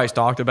 everybody's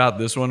talked about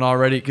this one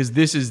already, because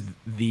this is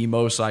the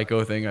most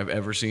psycho thing I've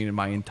ever seen in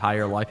my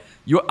entire life.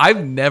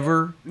 I've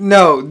never...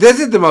 No, this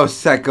is the most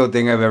psycho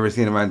thing I've ever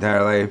seen in my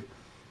entire life.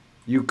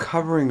 You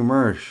covering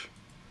Mersh.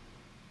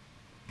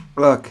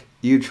 Look,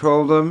 you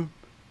trolled him.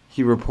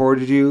 He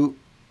reported you.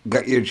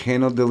 Got your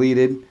channel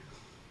deleted.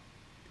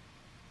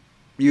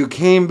 You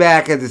came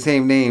back at the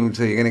same name,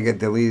 so you're going to get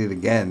deleted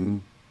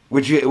again.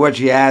 Which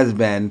he has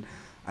been.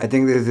 I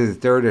think this is his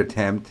 3rd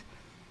attempt.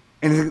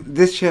 And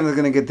this channel is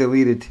going to get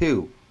deleted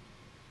too.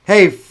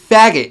 Hey,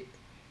 faggot.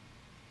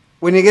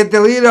 When you get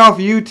deleted off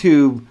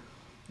YouTube,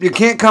 you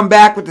can't come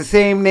back with the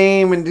same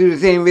name and do the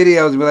same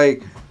videos and be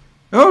like,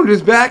 oh, I'm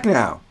just back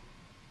now.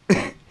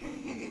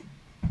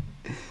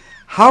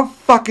 How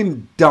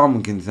fucking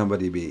dumb can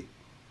somebody be?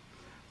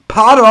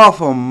 Pod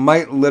Awful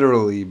might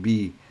literally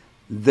be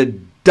the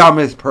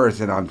dumbest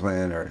person on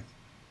planet Earth.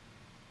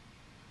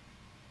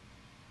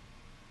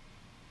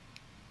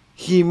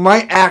 he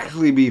might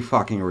actually be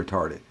fucking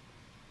retarded.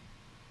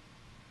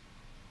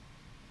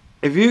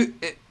 If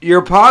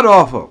you're pod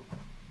awful,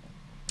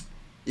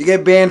 you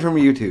get banned from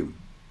YouTube.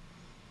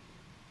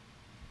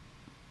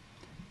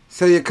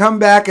 So you come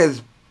back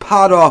as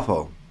pod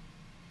awful,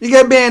 you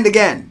get banned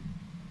again.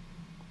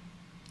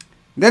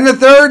 Then the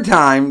third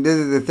time, this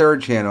is the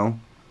third channel,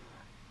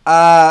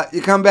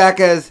 you come back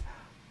as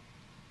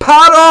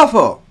pod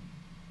awful.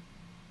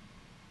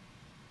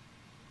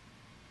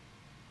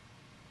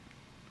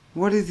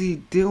 What is he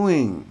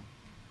doing?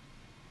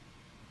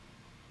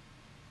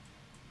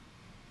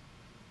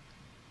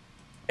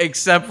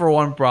 Except for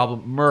one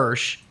problem.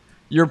 Mersh,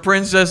 your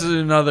princess is in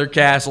another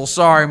castle.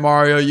 Sorry,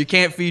 Mario, you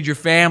can't feed your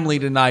family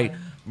tonight.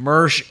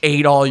 Mersh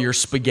ate all your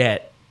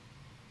spaghetti.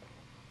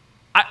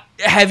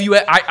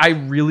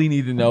 I really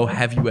need to know,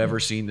 have you ever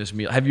seen this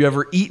meal? Have you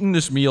ever eaten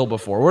this meal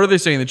before? What are they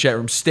saying in the chat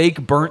room?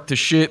 Steak burnt to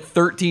shit,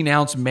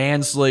 13-ounce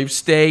man-slave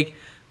steak,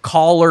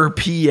 caller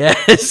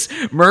PS.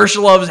 Mersh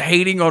loves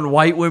hating on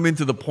white women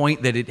to the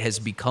point that it has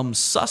become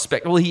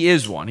suspect. Well, he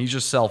is one. He's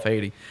just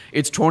self-hating.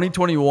 It's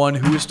 2021.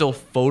 Who is still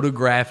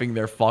photographing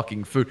their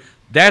fucking food?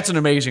 That's an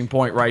amazing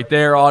point right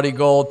there, Audie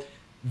Gold.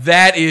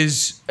 That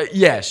is,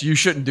 yes, you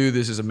shouldn't do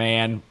this as a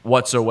man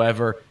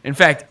whatsoever. In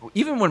fact,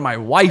 even when my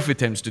wife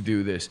attempts to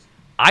do this,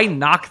 I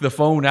knock the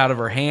phone out of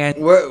her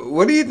hand.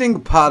 What do you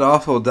think Pod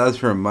Awful does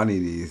for money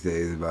these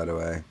days, by the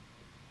way?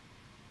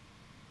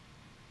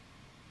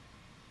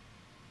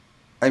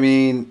 I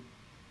mean,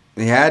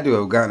 he had to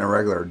have gotten a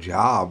regular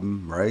job,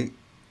 right?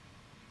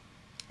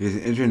 His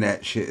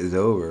internet shit is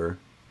over.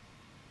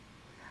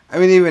 I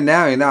mean, even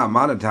now, he's not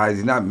monetized.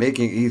 He's not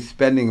making, he's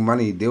spending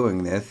money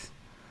doing this.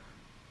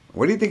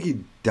 What do you think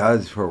he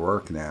does for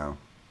work now?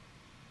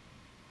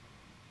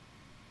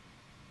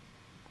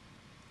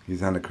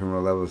 He's on the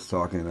criminal level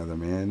stalking another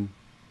man.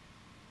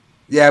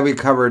 Yeah, we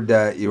covered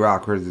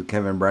Erock versus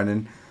Kevin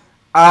Brennan.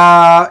 You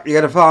got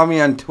to follow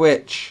me on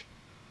Twitch.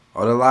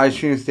 All the live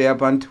streams stay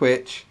up on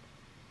Twitch.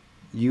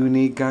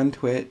 Unique on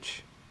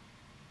Twitch.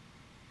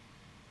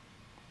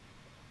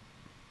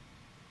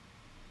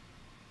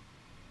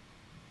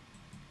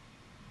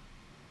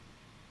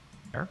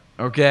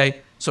 Okay,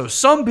 so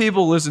some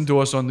people listen to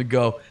us on the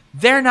go.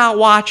 They're not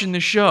watching the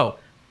show.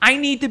 I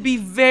need to be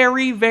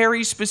very,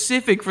 very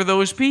specific for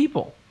those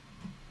people.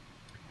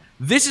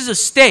 This is a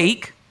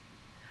steak.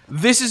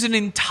 This is an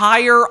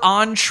entire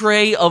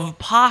entree of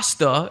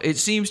pasta. It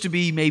seems to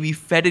be maybe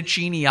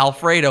fettuccine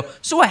Alfredo,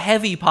 so a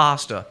heavy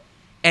pasta.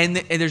 And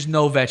there's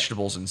no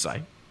vegetables in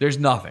sight. There's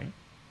nothing.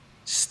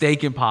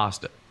 Steak and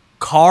pasta.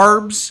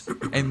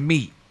 Carbs and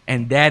meat.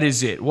 And that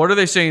is it. What are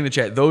they saying in the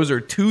chat? Those are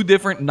two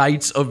different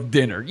nights of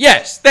dinner.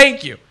 Yes,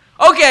 thank you.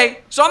 Okay,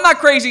 so I'm not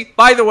crazy.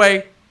 By the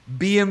way,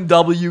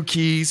 BMW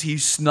keys, he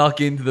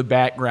snuck into the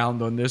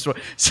background on this one.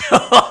 So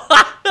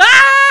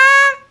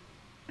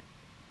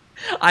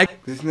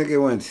this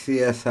nigga went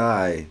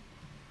CSI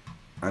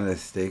on a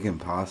steak and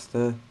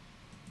pasta.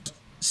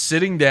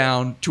 Sitting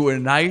down to a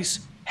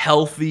nice,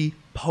 healthy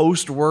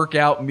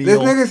post-workout meal this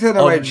nigga said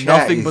on my of chat,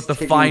 nothing but the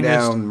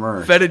finest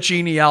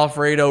fettuccine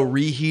Alfredo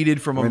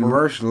reheated from when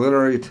Mersh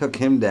literally took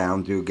him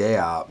down through gay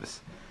ops,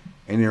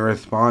 and your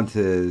response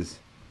is,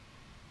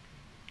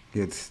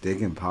 get steak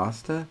and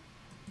pasta?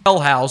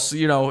 House,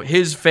 you know,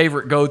 his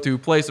favorite go-to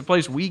place, a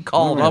place we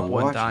called up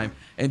one time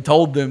and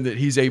told them that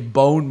he's a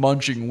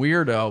bone-munching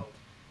weirdo.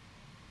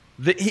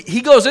 He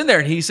goes in there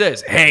and he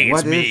says, hey,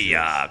 it's me,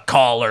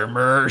 caller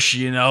Mersh,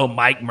 you know,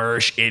 Mike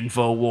Mersh,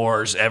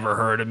 InfoWars, ever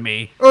heard of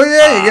me? Oh,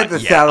 yeah, you get the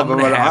salad,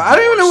 but I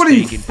don't even know what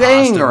he's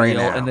saying right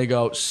now. And they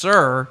go,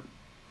 sir,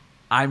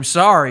 I'm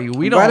sorry,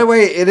 we don't... By the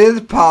way, it is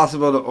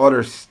possible to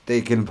order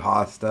steak and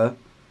pasta.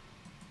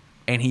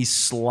 And he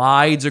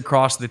slides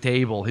across the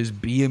table his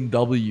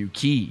BMW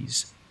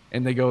keys.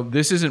 And they go,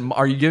 this isn't...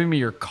 Are you giving me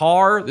your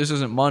car? This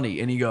isn't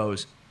money. And he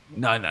goes,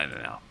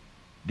 no.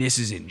 This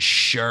is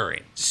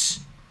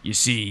insurance. You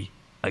see,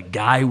 a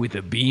guy with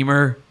a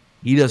Beamer,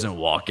 he doesn't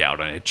walk out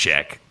on a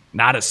check.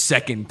 Not a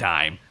second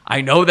time.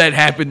 I know that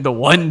happened the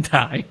one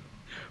time.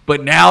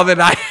 But now that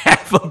I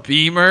have a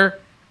Beamer,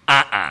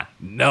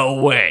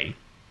 no way.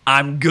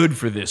 I'm good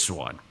for this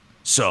one.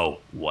 So,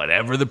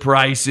 whatever the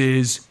price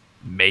is,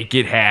 make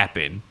it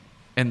happen.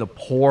 And the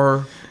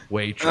poor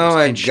waitress. Oh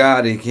my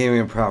God, he can't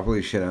even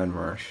properly shit on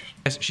Mersh.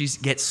 She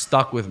gets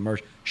stuck with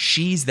Mersh.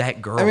 She's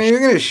that girl. I mean, you're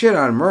going to shit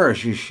on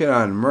Mersh. You shit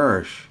on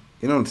Mersh.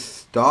 You don't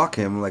stalk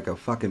him like a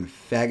fucking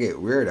faggot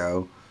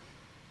weirdo.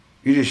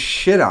 You just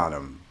shit on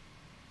him.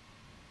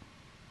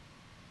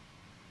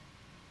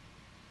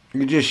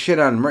 You just shit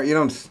on Mersh. You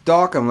don't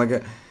stalk him like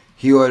a...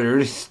 He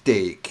ordered a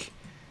steak.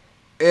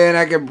 And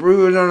I can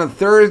brew it on a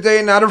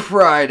Thursday, not a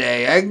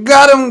Friday. I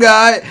got him,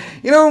 guy.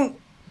 You don't...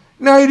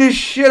 No, you just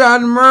shit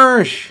on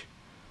Mersh.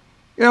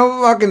 You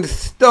don't fucking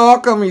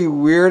stalk him, you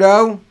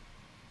weirdo.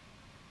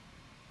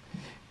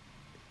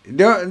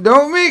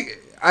 Don't make...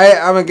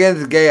 I'm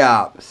against gay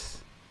ops.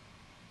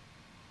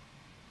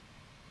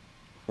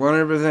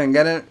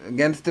 100%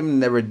 against him,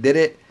 never did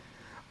it.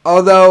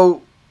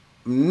 Although,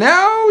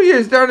 now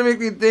you're starting to make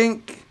me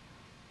think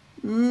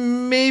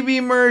Maybe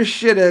Mersh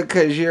shoulda,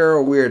 because you're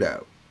a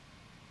weirdo.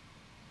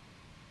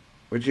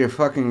 With your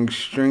fucking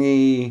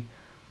stringy,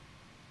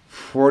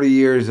 40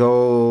 years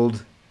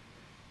old,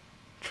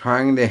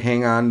 trying to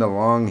hang on to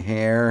long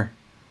hair.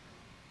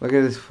 Look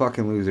at this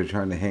fucking loser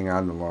trying to hang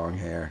on to long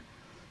hair.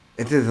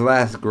 It's his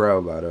last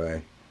grow, by the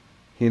way.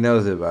 He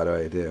knows it, by the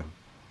way, too.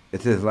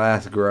 It's his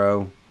last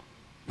grow.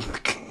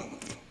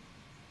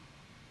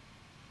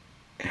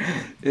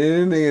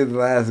 Isn't his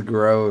last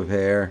grow of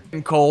hair?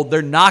 Cold.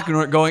 They're knocking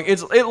on it going,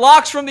 it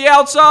locks from the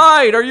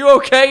outside. Are you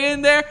okay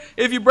in there?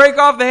 If you break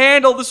off the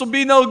handle, this will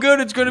be no good.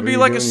 It's going to be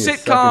like a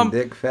sitcom.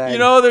 You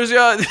know, there's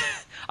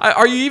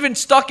are you even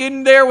stuck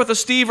in there with a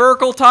Steve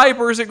Urkel type,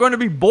 or is it going to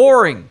be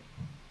boring?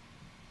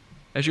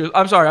 And she goes,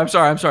 I'm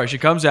sorry. She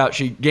comes out.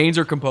 She gains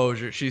her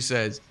composure. She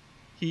says,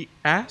 he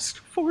asked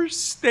for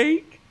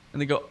steak?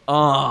 And they go,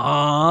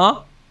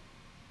 uh-huh.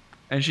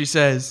 And she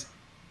says,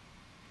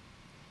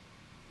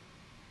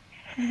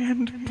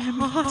 and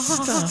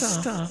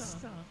pasta.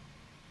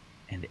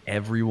 And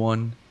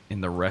everyone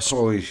in the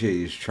restaurant. Holy shit,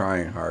 he's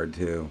trying hard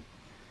too.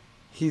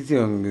 He's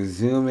doing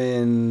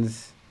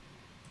zoom-ins.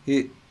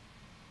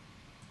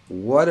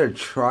 What a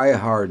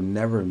try-hard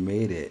never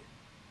made it.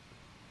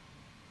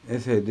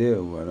 Yes, I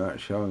do, but I'm not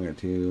showing it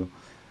to you.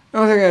 I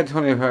don't think I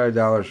got $25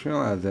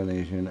 Streamlabs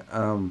donation.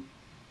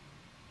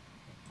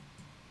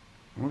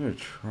 What a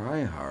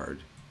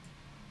try-hard.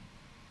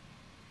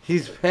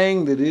 He's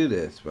paying to do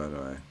this, by the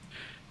way.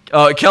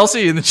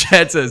 Kelsey in the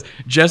chat says,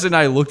 Jess and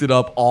I looked it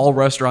up. All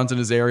restaurants in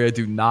his area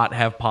do not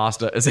have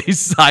pasta as a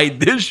side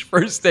dish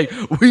for steak.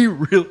 We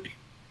really...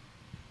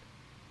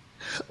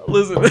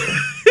 Listen,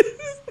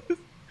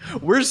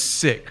 we're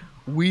sick.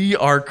 We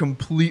are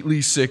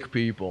completely sick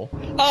people.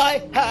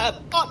 I have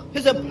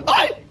autism.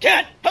 I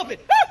can't help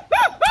it.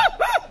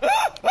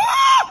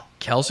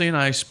 Kelsey and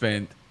I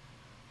spent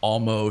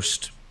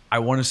almost, I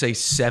want to say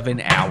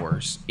 7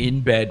 hours in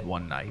bed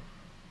one night,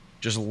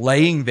 just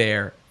laying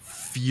there,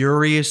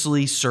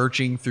 furiously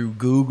searching through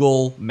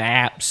Google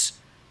Maps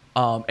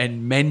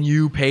and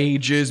menu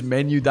pages,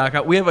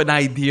 menu.com. We have an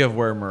idea of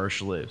where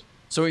Mersh lives.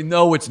 So we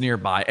know it's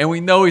nearby, and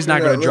we know he's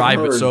not going to drive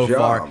it so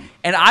far.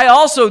 And I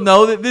also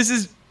know that this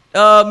is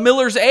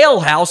Miller's Ale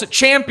House at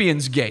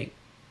Champions Gate.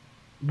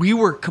 We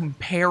were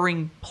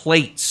comparing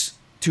plates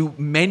to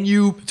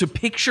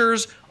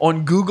pictures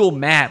on Google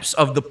Maps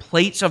of the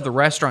plates of the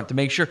restaurant to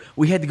make sure.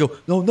 We had to go,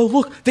 no,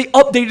 look, they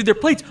updated their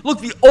plates.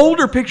 Look, the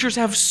older pictures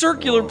have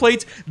circular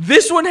plates.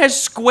 This one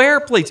has square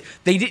plates.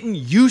 They didn't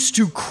used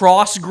to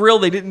cross grill.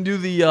 They didn't do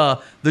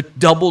the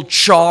double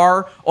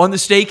char on the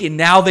steak, and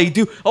now they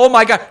do. Oh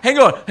my God, hang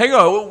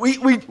on.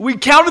 We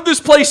counted this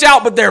place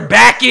out, but they're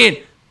back in.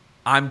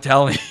 I'm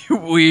telling you,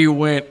 we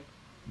went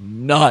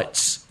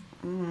nuts.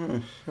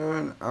 7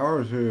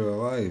 hours of your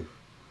life.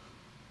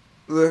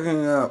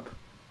 Looking up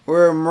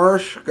where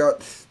Mersh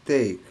got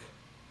steak.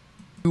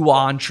 2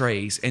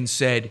 entrees and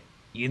said,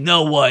 you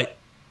know what?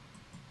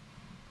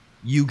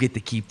 You get to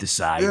keep the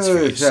sides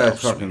for yourself,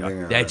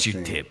 sweetheart. That's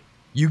your tip.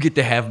 You get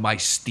to have my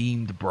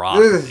steamed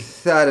broccoli. This is the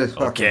saddest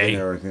fucking thing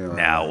I've ever seen.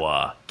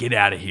 Now, get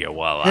out of here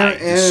while I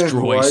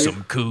destroy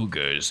some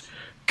cougars.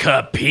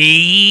 Capiche?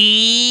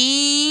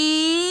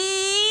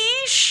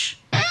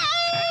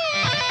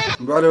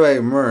 By the way,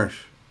 Mersh,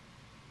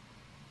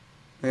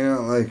 they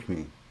don't like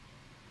me.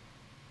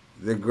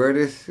 The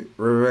greatest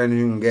revenge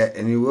you can get,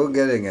 and you will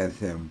get against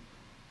him,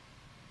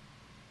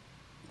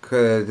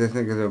 because this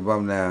nigga's a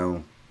bum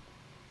now.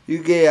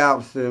 You gay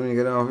ops him, you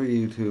get off of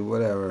YouTube,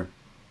 whatever.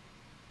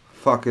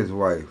 Fuck his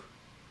wife.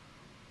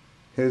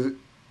 He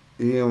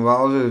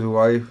involves his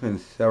wife in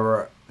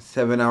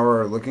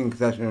 7-hour looking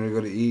session when you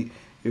go to eat.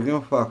 You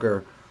can fuck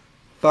her.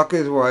 Fuck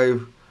his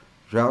wife.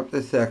 Drop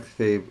the sex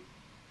tape.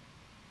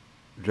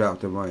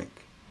 Drop the mic.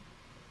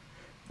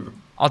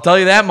 I'll tell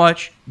you that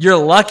much. You're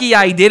lucky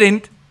I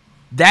didn't.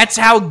 That's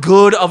how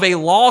good of a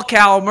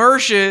lolcow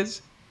Mersh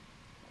is.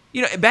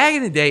 You know, back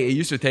in the day, it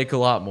used to take a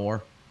lot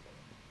more.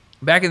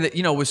 Back in the,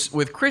 you know,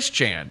 with Chris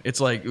Chan, it's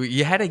like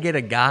you had to get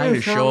a guy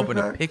to show up in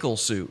a pickle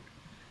suit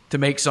to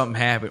make something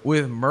happen.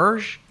 With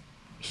Mersh,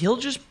 he'll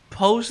just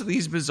post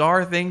these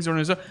bizarre things on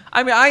his own.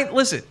 I mean,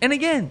 listen, and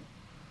again,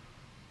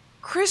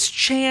 Chris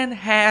Chan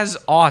has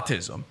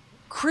autism.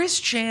 Chris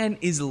Chan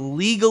is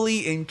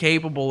legally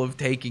incapable of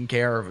taking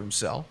care of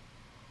himself.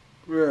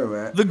 Yeah,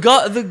 man.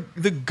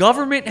 The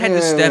government had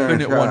to step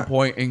in at one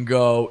point and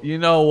go, you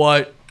know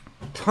what?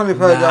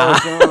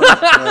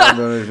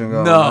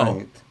 $25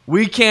 No,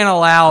 we can't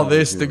allow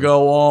this to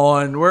go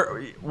on.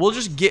 We'll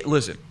just get,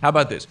 listen, how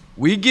about this?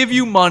 We give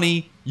you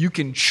money. You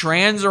can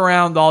trans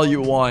around all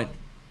you want.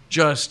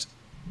 Just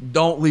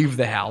don't leave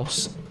the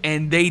house.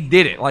 And they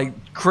did it.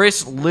 Like,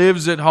 Chris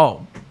lives at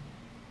home.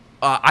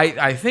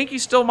 I think he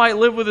still might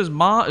live with his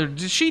mom.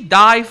 Did she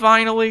die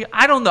finally?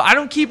 I don't know. I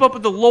don't keep up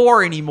with the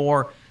lore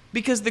anymore.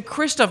 Because the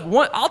Chris stuff,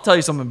 I'll tell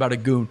you something about a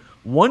goon.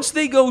 Once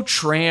they go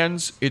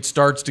trans, it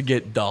starts to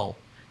get dull.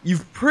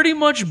 You've pretty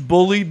much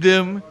bullied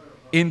them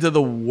into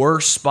the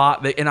worst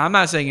spot. And I'm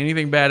not saying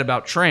anything bad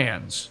about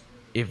trans.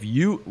 If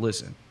you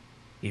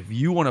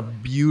want to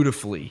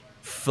beautifully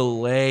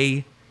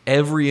fillet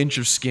every inch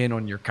of skin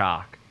on your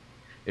cock.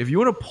 If you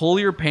want to pull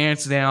your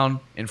pants down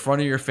in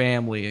front of your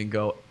family and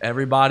go,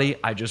 everybody,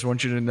 I just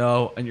want you to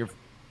know, and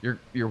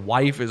your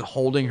wife is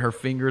holding her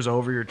fingers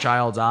over your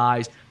child's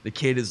eyes, the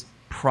kid is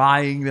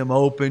prying them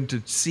open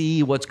to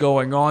see what's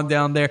going on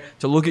down there,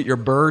 to look at your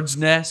bird's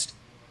nest,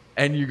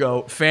 and you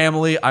go,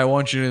 family, I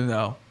want you to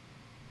know,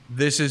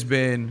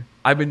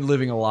 I've been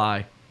living a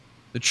lie.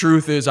 The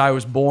truth is I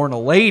was born a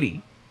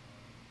lady.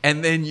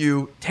 And then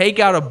you take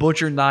out a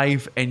butcher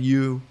knife and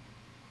you,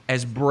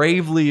 as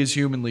bravely as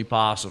humanly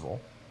possible,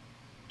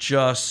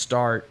 just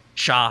start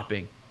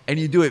chopping. And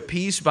you do it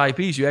piece by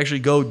piece. You actually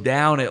go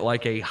down it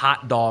like a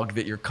hot dog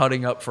that you're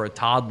cutting up for a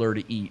toddler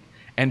to eat.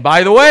 And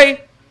by the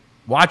way,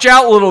 watch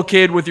out, little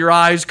kid with your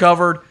eyes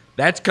covered.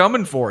 That's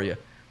coming for you.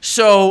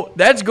 So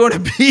that's going to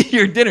be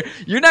your dinner.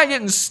 You're not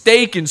getting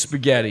steak and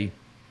spaghetti.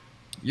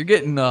 You're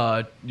getting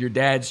your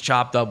dad's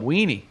chopped up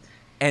weenie.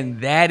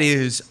 And that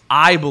is,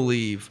 I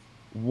believe,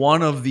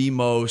 one of the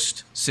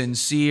most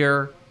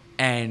sincere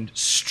and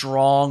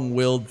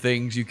strong-willed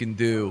things you can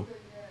do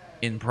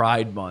in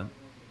Pride Month.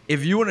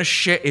 If you want to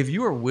share, if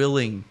you are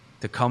willing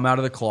to come out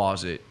of the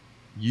closet,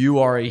 you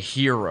are a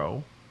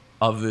hero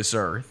of this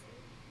earth.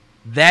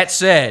 That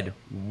said,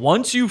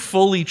 once you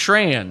fully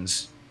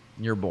trans,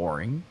 you're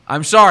boring.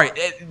 I'm sorry,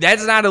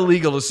 that's not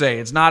illegal to say.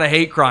 It's not a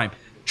hate crime.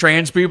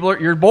 Trans people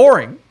you're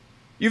boring.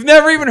 You've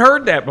never even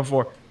heard that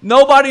before.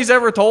 Nobody's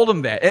ever told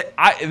them that.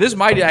 This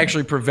might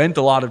actually prevent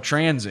a lot of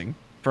transing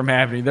from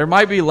happening. There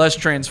might be less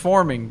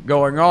transforming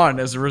going on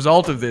as a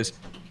result of this.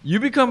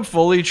 You become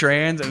fully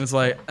trans, and it's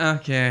like,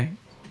 okay,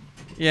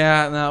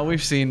 yeah, no,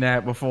 we've seen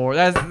that before.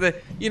 That's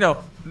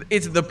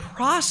it's the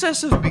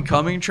process of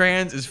becoming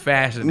trans is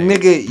fascinating.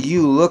 Nigga,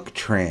 you look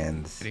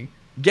trans.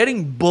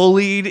 Getting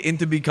bullied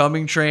into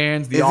becoming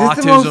trans, the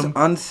autism,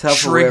 the most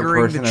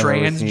triggering the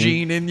trans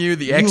gene in you,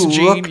 the X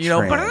gene,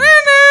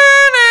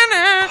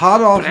 Hot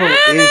also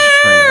is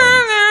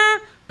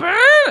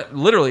trans.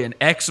 Literally an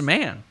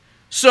X-man.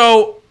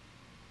 So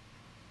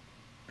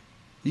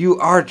you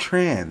are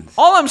trans.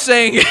 All I'm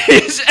saying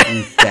is,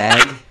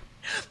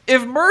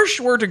 if Mersh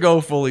were to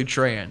go fully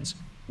trans,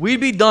 we'd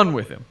be done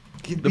with him.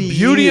 The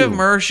beauty of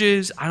Mersh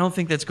is, I don't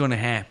think that's going to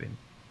happen.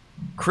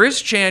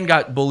 Chris Chan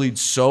got bullied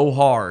so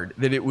hard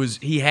that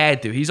he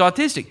had to. He's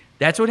autistic.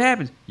 That's what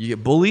happens. You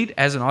get bullied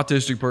as an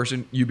autistic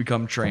person, you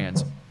become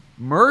trans.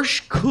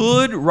 Mersh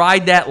could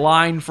ride that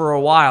line for a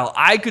while.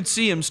 I could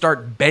see him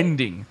start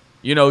bending,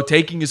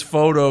 taking his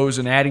photos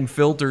and adding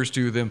filters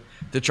to them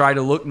to try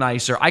to look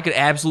nicer. I could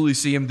absolutely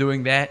see him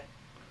doing that.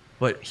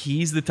 But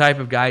he's the type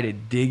of guy to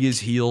dig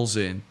his heels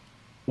in.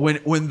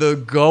 When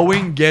the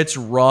going gets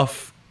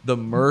rough, the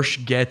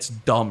Mersh gets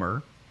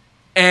dumber.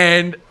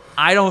 And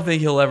I don't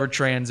think he'll ever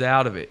trans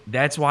out of it.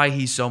 That's why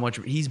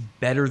he's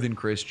better than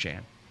Chris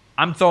Chan.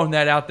 I'm throwing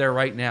that out there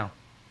right now.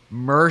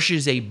 Mersh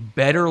is a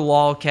better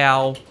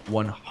lolcow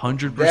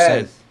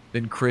 100%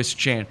 than Chris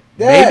Chan.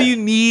 Maybe you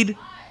need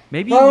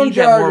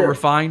that more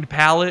refined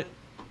palate.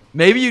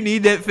 Maybe you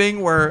need that thing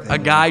where a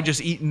guy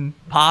just eating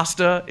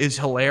pasta is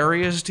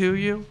hilarious to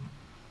you.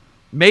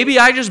 Maybe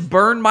I just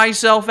burned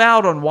myself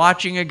out on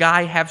watching a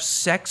guy have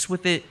sex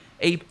with a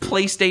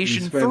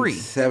PlayStation 3.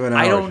 7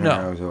 hours I don't know.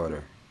 I was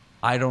order.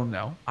 I don't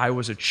know. I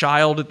was a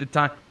child at the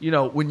time.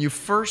 When you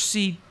first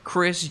see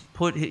Chris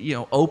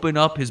open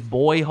up his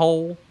boy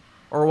hole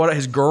or what,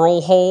 his girl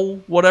hole,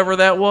 whatever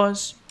that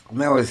was.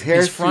 No, his hair,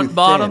 his front too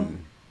bottom.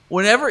 Thin.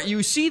 Whenever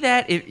you see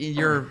that, if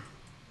you're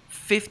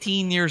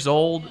 15 years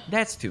old,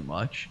 that's too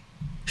much.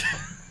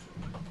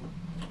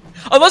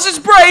 Unless it's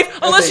brave.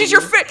 Unless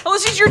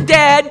he's your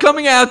dad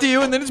coming out to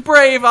you, and then it's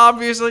brave,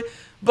 obviously.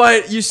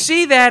 But you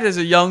see that as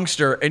a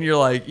youngster, and you're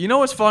like, you know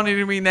what's funny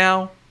to me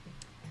now?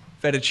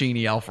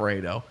 Fettuccine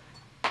Alfredo.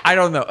 I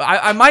don't know.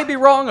 I might be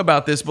wrong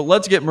about this, but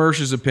let's get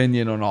Mersh's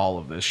opinion on all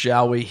of this,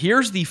 shall we?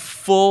 Here's the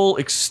full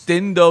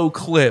extendo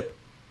clip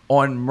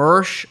on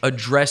Mersh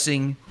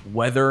addressing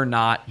whether or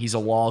not he's a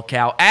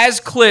lolcow, as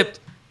clipped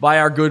by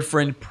our good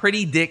friend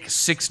Pretty Dick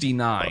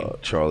 69.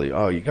 Charlie,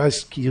 you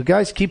guys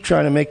keep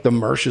trying to make the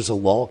Mersh is a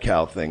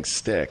lolcow thing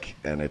stick,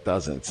 and it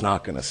doesn't. It's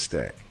not going to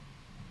stick.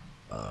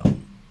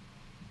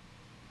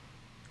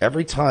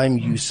 Every time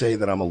you say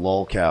that I'm a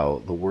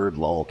lolcow, the word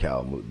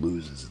lolcow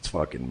loses its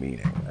fucking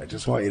meaning. I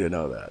just want you to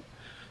know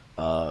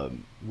that.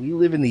 We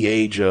live in the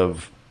age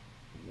of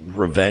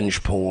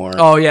revenge porn.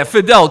 Oh, yeah.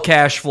 Fidel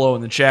Cashflow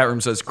in the chat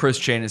room says Chris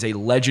Chan is a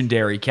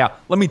legendary cow.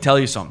 Let me tell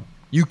you something.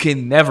 You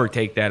can never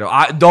take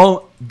that.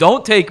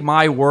 Don't take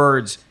my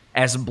words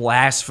as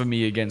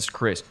blasphemy against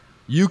Chris.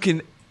 You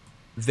can.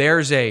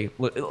 There's a.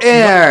 Yeah,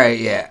 all right,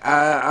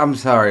 yeah. I'm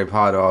sorry,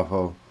 Pod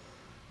Awful.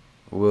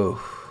 Woo.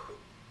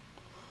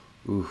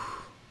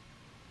 Oof.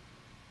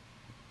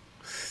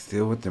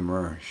 Still with the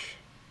Mersh.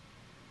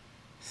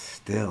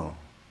 Still.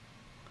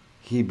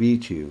 He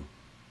beat you.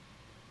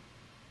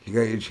 You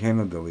got your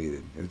channel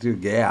deleted. It's do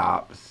gay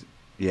ops.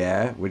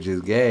 Yeah, which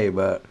is gay,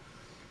 but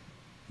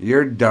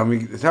you're dumb.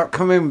 It's not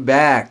coming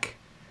back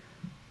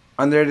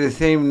under the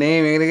same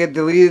name. You're going to get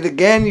deleted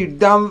again, you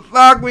dumb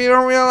fuck. But you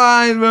don't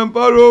realize, man.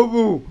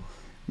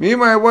 Me and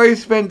my wife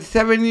spent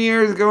 7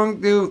 years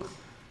going through.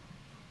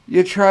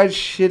 You tried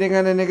shitting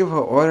on a nigga for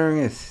ordering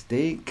a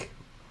steak?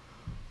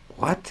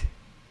 What?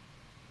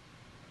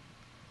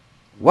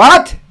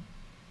 What?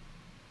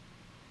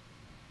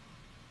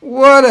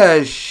 What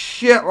a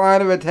shit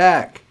line of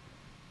attack.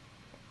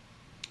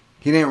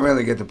 He didn't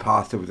really get the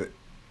pasta with it.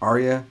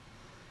 Arya?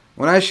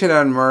 When I shit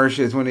on Mersh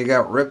is when he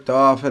got ripped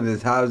off and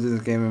his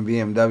houses came in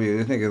BMW.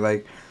 This nigga's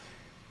like,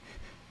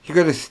 you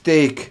got a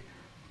steak,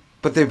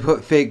 but they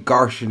put fake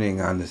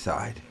gardening on the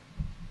side.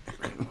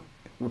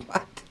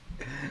 What?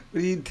 What are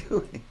you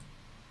doing?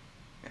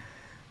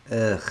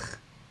 Ugh.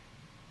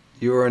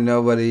 You are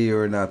nobody, you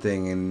are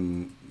nothing,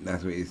 and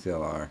that's what you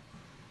still are.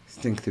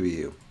 Stinks to be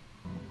you.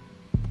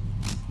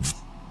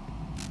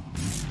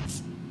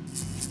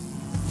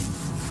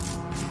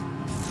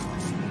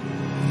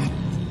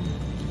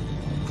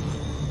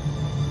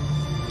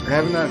 I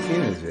have not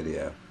seen this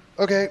video.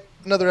 Okay,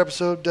 another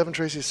episode. Devin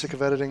Tracy is sick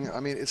of editing. I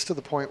mean, it's to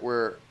the point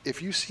where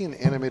if you see an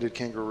animated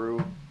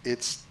kangaroo,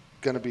 it's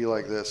going to be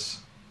like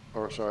this.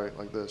 Or, sorry,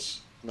 like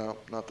this. No,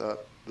 not that.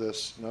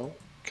 This. No?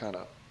 Kind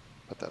of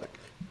pathetic.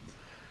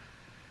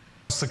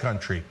 The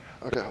country.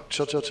 Okay,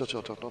 chill.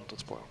 Don't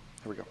spoil.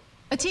 Here we go.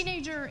 A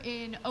teenager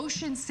in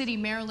Ocean City,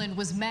 Maryland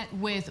was met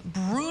with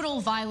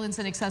brutal violence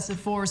and excessive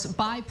force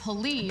by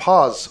police.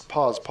 Pause.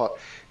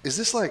 Is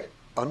this like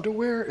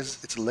underwear?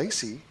 It's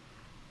lacy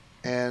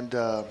and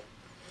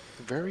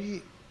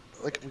very,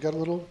 like, we got a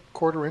little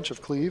 1/4 inch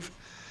of cleave.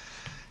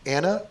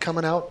 Anna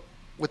coming out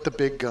with the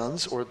big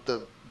guns, or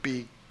the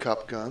B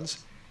cup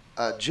guns.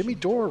 Jimmy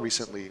Dore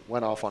recently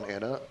went off on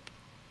Anna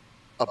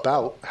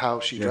about how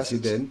she dresses.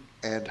 Yes, he did.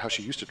 And how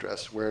she used to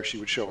dress, where she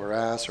would show her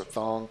ass or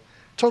thong.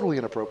 Totally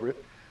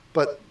inappropriate.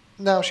 But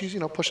now she's,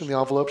 pushing the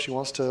envelope. She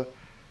wants to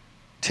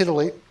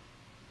titillate,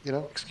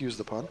 excuse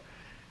the pun.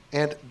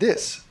 And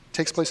this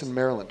takes place in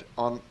Maryland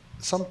on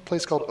some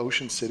place called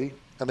Ocean City,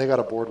 and they got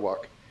a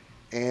boardwalk.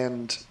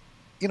 And,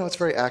 it's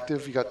very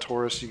active. You got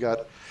tourists, you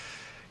got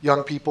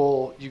young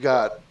people, you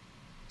got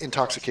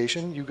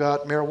intoxication, you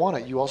got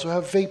marijuana. You also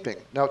have vaping.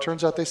 Now, it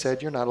turns out they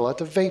said you're not allowed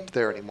to vape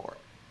there anymore.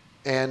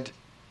 And,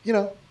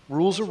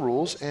 rules are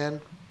rules,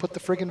 and put the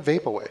friggin'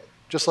 vape away.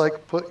 Just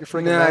like put your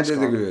friggin' mask on I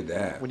disagree with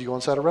that. when you go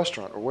inside a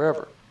restaurant or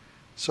wherever.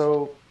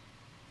 So,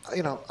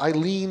 I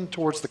lean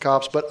towards the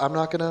cops, but I'm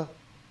not going to,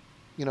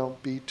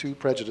 be too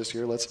prejudiced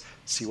here. Let's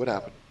see what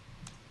happened.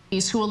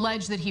 Who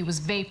alleged that he was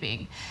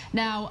vaping.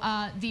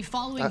 Now, the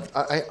following...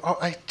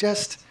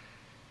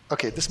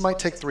 Okay, this might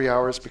take 3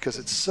 hours because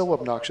it's so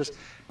obnoxious.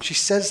 She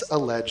says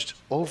alleged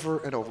over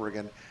and over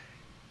again.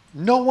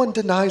 No one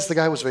denies the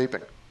guy was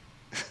vaping.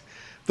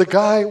 The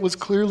guy was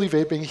clearly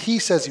vaping. He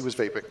says he was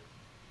vaping.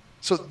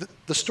 So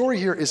the story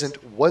here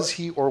isn't was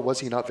he or was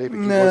he not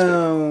vaping. He was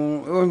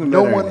vaping. It wasn't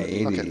no better one.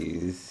 in the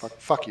 80s. Okay.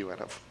 Fuck you,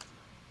 Anna.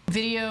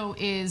 Video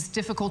is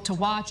difficult to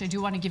watch. I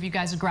do want to give you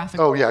guys a graphic.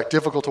 Oh yeah,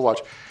 difficult to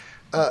watch.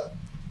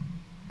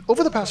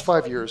 Over the past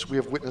 5 years, we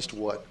have witnessed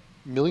what?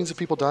 Millions of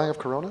people dying of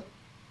corona.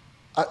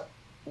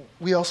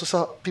 We also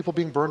saw people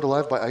being burned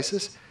alive by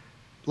ISIS.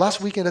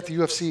 Last weekend at the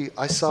UFC,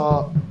 I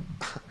saw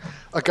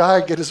a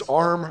guy get his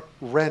arm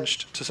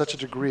wrenched to such a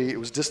degree it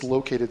was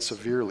dislocated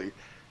severely.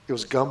 It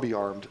was Gumby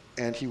armed,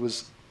 and he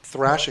was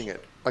thrashing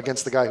it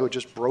against the guy who had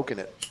just broken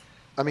it.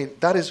 I mean,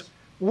 that is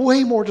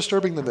way more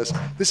disturbing than this.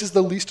 This is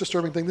the least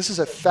disturbing thing. This is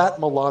a fat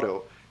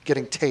mulatto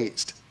getting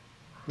tased.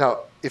 Now,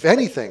 if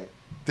anything,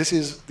 this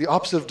is the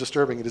opposite of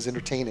disturbing. It is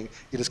entertaining.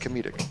 It is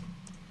comedic.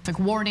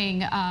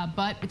 Warning,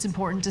 but it's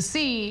important to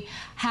see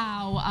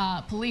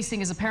how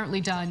policing is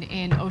apparently done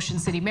in Ocean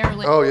City,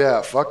 Maryland. Oh,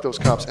 yeah. Fuck those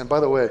cops. And by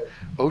the way,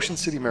 Ocean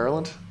City,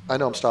 Maryland, I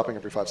know I'm stopping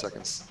every 5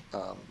 seconds,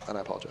 and I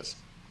apologize.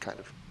 Kind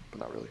of, but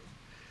not really.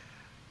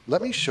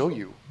 Let me show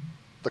you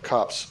the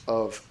cops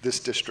of this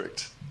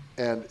district,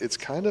 and it's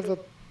kind of a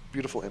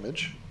beautiful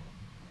image.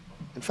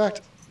 In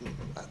fact,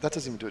 that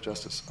doesn't even do it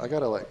justice. I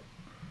gotta,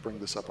 bring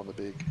this up on the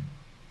big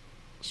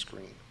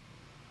screen.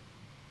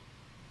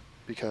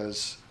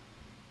 Because...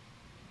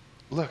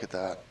 look at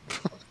that.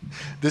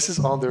 This is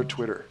on their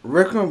Twitter.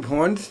 Rickman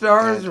porn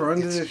stars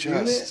run to this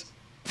unit?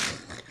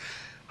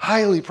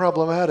 Highly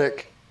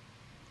problematic.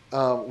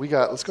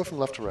 Let's go from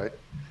left to right.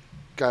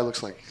 Guy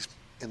looks like he's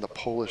in the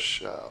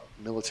Polish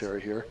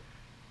military here.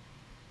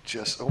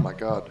 Oh my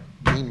God.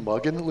 Mean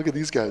mugging? Look at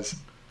these guys.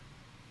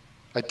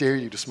 I dare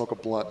you to smoke a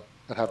blunt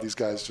and have these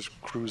guys just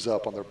cruise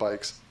up on their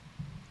bikes.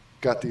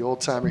 Got the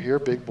old timer here,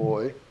 big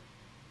boy.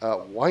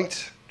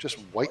 White, just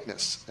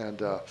whiteness.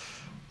 And,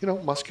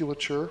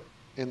 musculature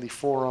in the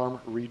forearm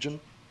region.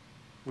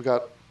 We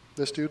got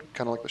this dude,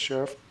 kind of like the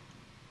sheriff.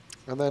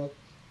 And then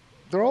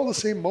they're all the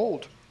same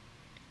mold,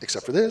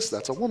 except for this.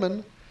 That's a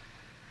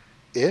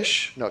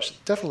woman-ish. No, she's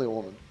definitely a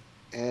woman.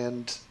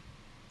 And,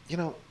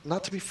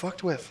 not to be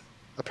fucked with.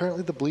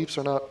 Apparently the bleeps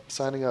are not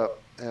signing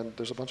up, and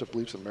there's a bunch of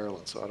bleeps in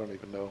Maryland, so I don't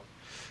even know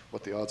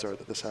what the odds are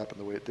that this happened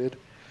the way it did.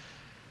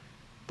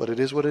 But it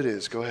is what it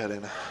is. Go ahead,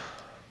 Anna.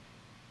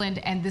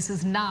 And this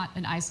is not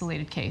an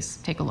isolated case.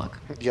 Take a look.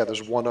 Yeah,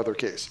 there's one other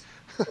case.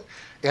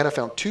 Anna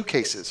found 2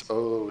 cases.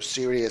 Oh,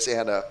 serious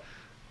Anna.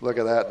 Look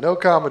at that. No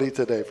comedy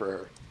today for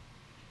her.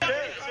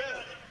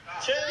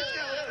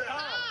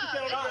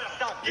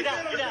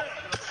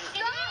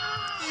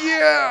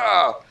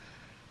 Yeah!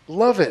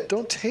 Love it.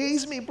 Don't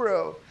tase me,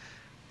 bro.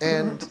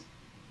 And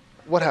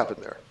what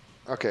happened there?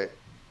 Okay.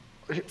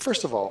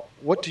 First of all,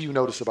 what do you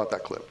notice about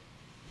that clip?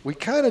 We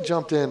kind of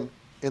jumped in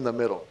the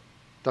middle,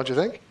 don't you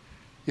think?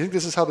 You think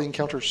this is how the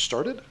encounter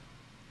started?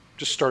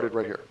 Just started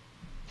right here.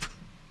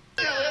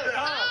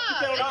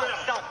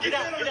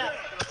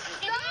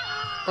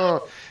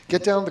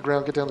 Get down on the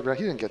ground, get down on the ground.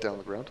 He didn't get down on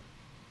the ground.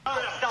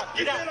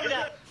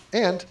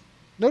 And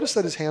notice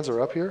that his hands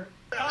are up here.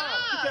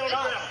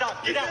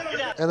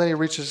 And then he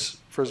reaches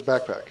for his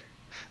backpack.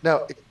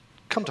 Now,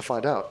 come to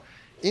find out,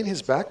 in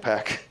his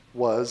backpack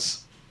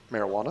was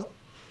marijuana,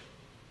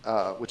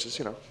 which is,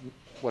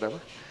 whatever,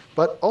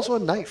 but also a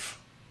knife,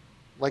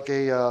 like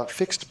a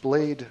fixed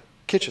blade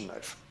kitchen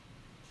knife.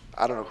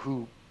 I don't know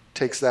who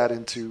takes that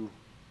into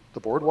the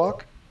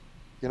boardwalk.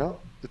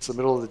 It's the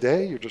middle of the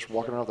day. You're just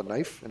walking around with a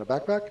knife in a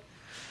backpack.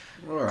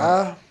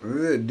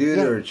 Dude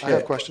or a chick? I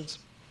have questions.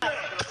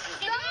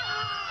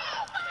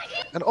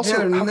 And also,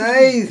 Yeah, how nice.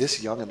 can he be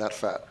this young and that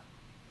fat?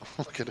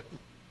 Look at him.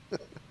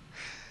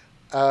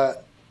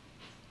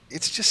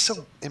 It's just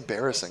so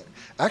embarrassing.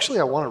 Actually,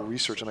 I want to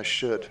research, and I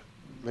should.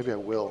 Maybe I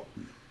will.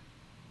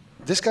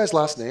 This guy's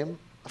last name,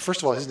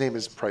 first of all, his name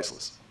is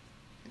priceless.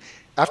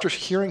 After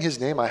hearing his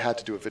name, I had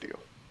to do a video.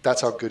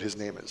 That's how good his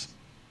name is.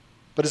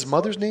 But his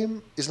mother's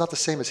name is not the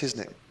same as his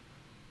name.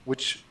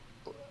 Which,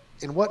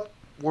 in what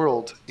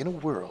world, in a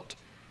world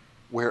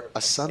where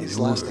a son's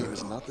last name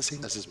is not the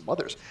same as his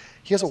mother's,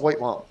 he has a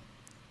white mom.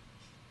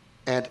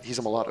 And he's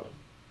a mulatto.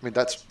 I mean,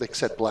 they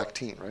said black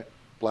teen, right?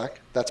 Black?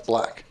 That's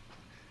black.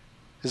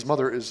 His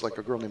mother is like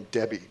a girl named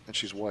Debbie, and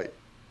she's white.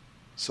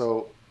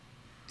 So,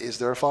 is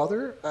there a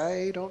father?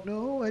 I don't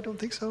know. I don't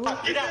think so.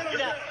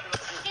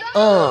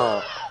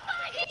 Oh,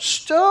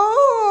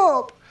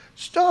 stop!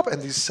 Stop!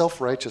 And these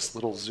self-righteous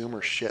little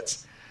Zoomer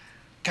shits.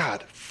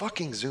 God,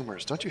 fucking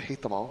Zoomers. Don't you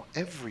hate them all?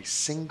 Every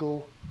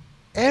single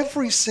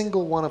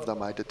one of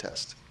them I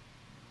detest.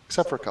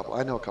 Except for a couple.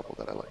 I know a couple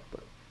that I like.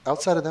 But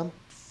outside of them,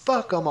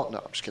 fuck them all. No,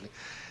 I'm just kidding.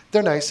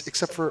 They're nice,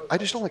 except for I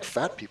just don't like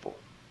fat people.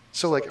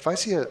 So, like, if I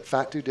see a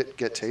fat dude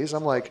get tased,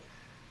 I'm like,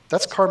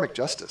 that's karmic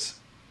justice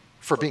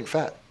for being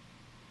fat.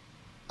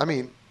 I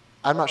mean,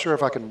 I'm not sure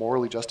if I can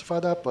morally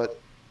justify that, but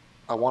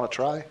I want to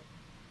try.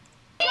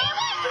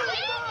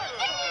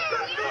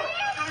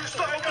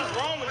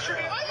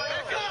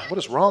 What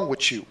is wrong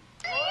with you?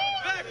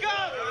 Back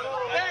up!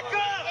 Back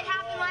up! It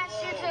happened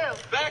last year, too.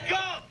 Back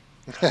up!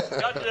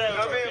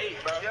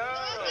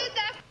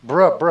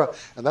 Bruh.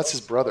 And that's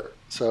his brother.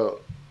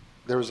 So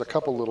there was a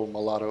couple little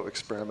mulatto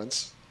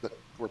experiments that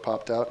were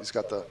popped out. He's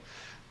got the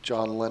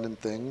John Lennon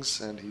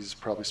things, and he's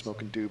probably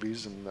smoking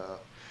doobies and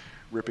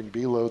ripping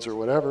B-loads or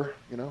whatever,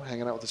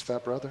 hanging out with his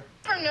fat brother.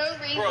 For no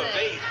reason. Bro,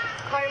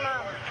 call your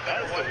mom.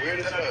 That is the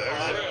weirdest thing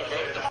I've ever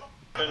seen, bro.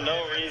 For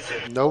no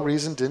reason. No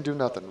reason, didn't do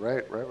nothing.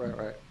 Right. Bro,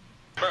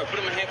 put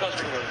him in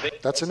handcuffs for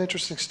vape. That's an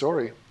interesting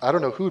story. I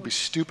don't know who would be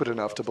stupid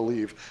enough to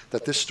believe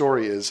that this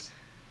story is,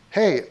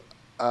 hey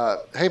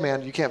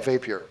man, you can't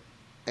vape here.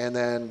 And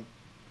then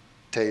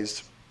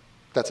tased.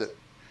 That's it.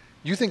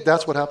 You think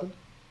that's what happened?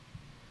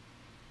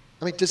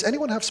 I mean, does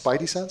anyone have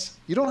spidey sense?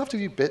 You don't have to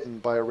be bitten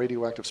by a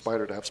radioactive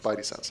spider to have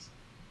spidey sense.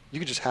 You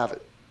can just have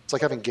it. It's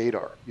like having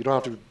gaydar. You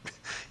don't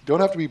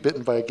have to be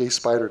bitten by a gay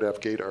spider to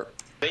have gaydar.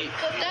 But he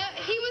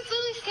was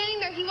literally standing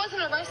there. He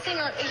wasn't arresting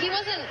or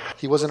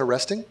He wasn't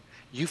arresting?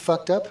 You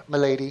fucked up,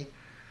 milady.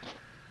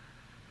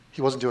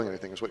 He wasn't doing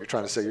anything is what you're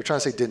trying to say. You're trying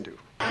to say didn't do.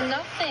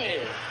 nothing.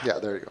 Yeah,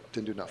 there you go.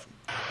 Didn't do nothing.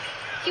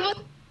 He was.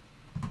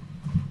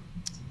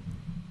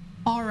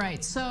 All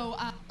right, so.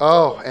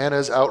 Oh,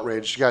 Anna's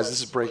outraged. Guys, this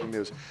is breaking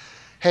news.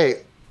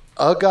 Hey,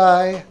 a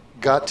guy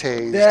got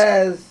tased.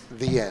 Yes.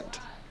 The end.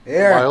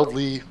 Here.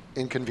 Mildly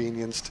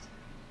inconvenienced.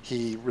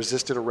 He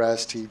resisted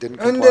arrest. He didn't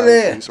comply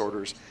with police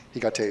orders. He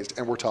got tased,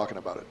 and we're talking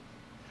about it.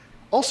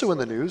 Also in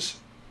the news,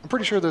 I'm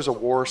pretty sure there's a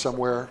war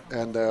somewhere,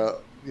 and the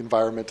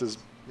environment is,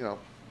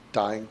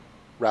 dying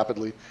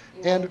rapidly,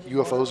 and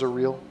UFOs are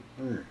real,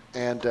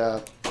 and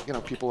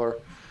people are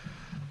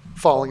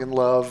falling in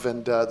love,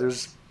 and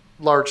there's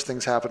large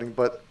things happening,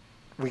 but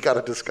we got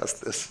to discuss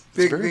this. It's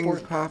Big very things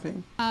important.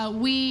 popping.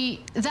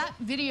 That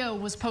video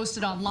was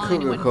posted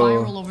online. It went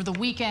viral over the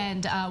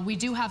weekend. We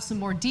do have some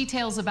more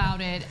details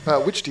about it.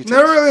 Which details?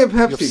 Not really a Pepsi Do you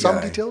have some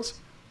guy. details?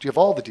 Do you have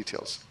all the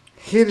details?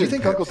 Do you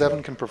think Uncle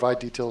Devin can provide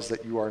details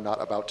that you are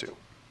not about to?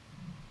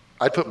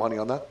 I'd put money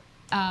on that.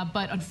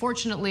 But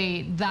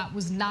unfortunately, that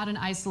was not an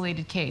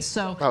isolated case.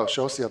 So,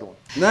 show us the other one.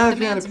 Not the if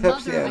you had a man's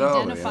Pepsi mother at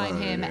all. identified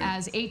him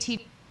as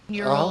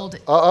 18-year-old.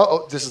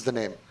 This is the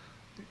name.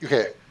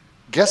 Okay,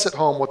 guess at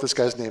home what this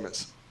guy's name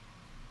is.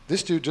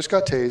 This dude just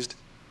got tased.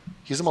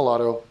 He's a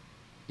mulatto.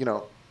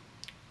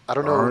 I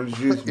don't know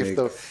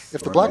if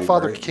the black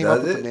father came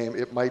up with the name,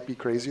 it might be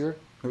crazier.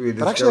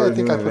 But actually, I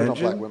think I put it on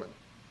black women.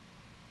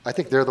 I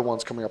think they're the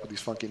ones coming up with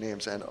these funky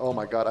names. And oh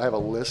my God, I have a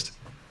list.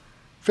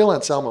 Phil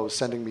Anselmo is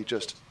sending me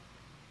just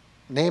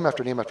name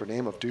after name after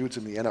name of dudes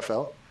in the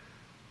NFL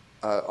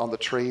on the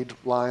trade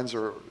lines,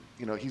 or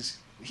he's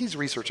he's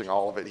researching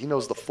all of it. He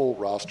knows the full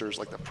rosters,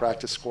 like the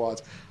practice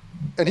squads.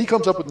 And he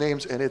comes up with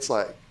names, and it's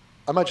like,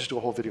 I might just do a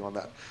whole video on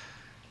that.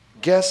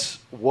 Guess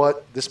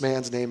what this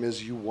man's name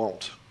is? You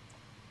won't.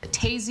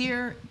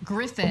 Tazier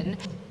Griffin.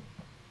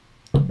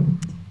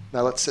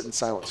 Now let's sit in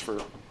silence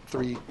for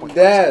 3.5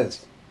 Dad,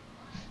 seconds.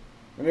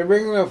 when you're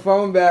bringing the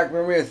phone back,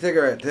 bring me a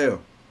cigarette too.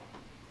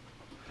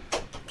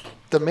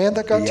 The man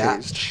that got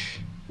tased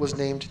was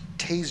named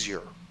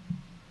Tazier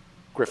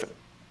Griffin.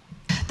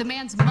 The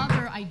man's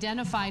mother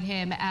identified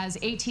him as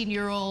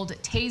 18-year-old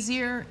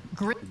Tazier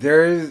Griffin.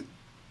 There's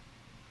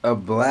a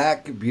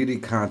black beauty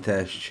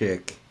contest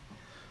chick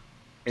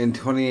in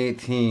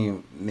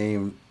 2018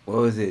 named, what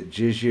was it,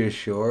 Jizya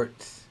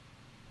Shorts?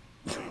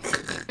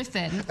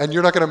 Griffin. And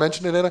you're not going to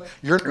mention it, Anna?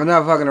 I'm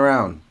not fucking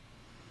around.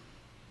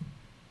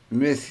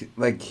 Miss,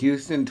 like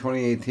Houston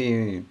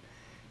 2018,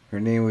 her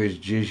name was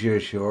Jizya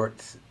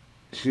Shorts.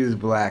 She was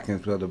black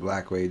and spelled the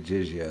black way,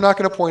 Jizya. I'm not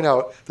going to point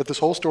out that this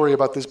whole story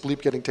about this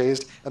bleep getting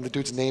tased and the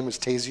dude's name is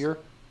Tazier.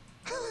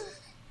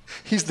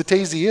 He's the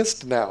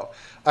taziest now.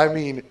 I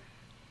mean,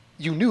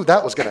 you knew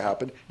that was going to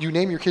happen. You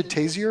name your kid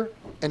Tazier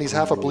and he's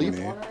half a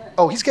bleep.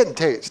 Oh, he's getting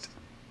tased.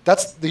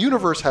 That's the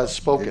universe has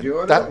spoken.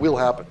 That will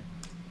happen.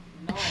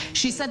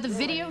 She said the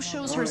video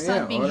shows her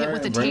son being hit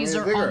with a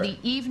taser on the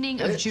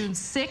evening of June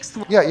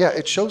 6th. Yeah,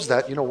 it shows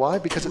that. You know why?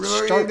 Because it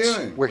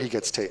starts where he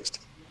gets tased.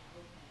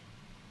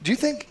 Do you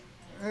think...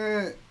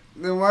 then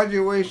why'd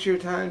you waste your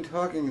time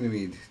talking to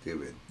me,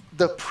 stupid?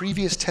 The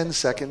previous 10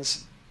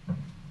 seconds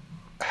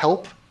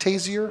help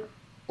Tazier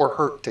or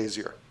hurt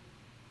Tazier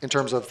in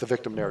terms of the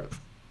victim narrative?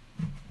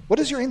 What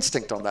is your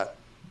instinct on that,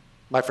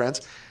 my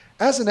friends?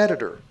 As an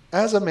editor,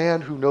 as a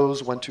man who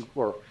knows when to,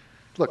 or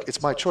look,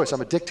 it's my choice.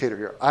 I'm a dictator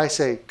here. I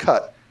say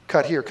cut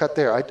here, cut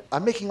there.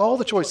 I'm making all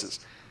the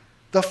choices.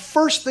 The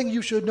first thing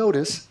you should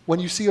notice when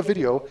you see a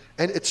video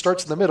and it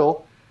starts in the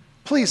middle,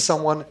 please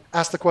someone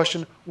ask the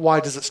question, why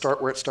does it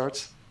start where it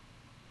starts?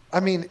 I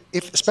mean,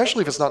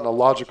 especially if it's not in a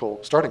logical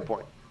starting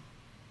point.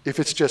 If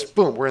it's just,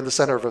 boom, we're in the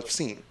center of a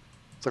scene.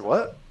 It's like,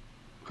 what?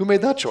 Who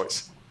made that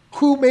choice?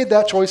 Who made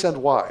that choice and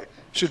why?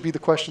 Should be the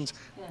questions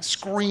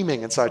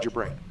screaming inside your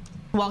brain.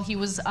 While he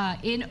was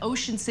in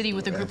Ocean City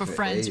with a group of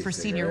friends for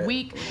senior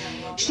week,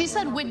 she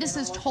said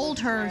witnesses told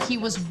her he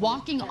was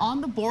walking on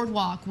the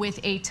boardwalk with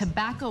a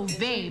tobacco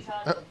vape.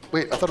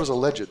 Wait, I thought it was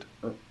alleged.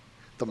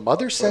 The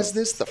mother says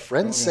this, the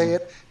friends say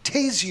it,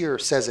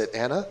 Tazier says it,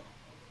 Anna.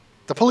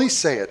 The police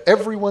say it.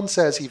 Everyone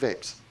says he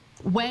vapes.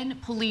 When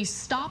police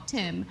stopped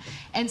him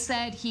and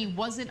said he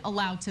wasn't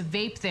allowed to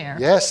vape there.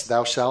 Yes,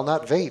 thou shalt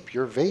not vape.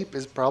 Your vape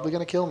is probably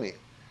going to kill me.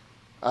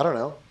 I don't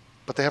know,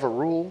 but they have a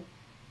rule.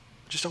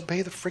 Just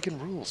obey the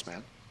freaking rules,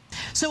 man.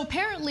 So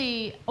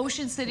apparently,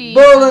 Ocean City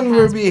has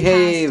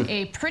passed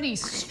a pretty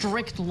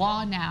strict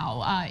law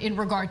now in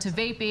regard to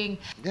vaping.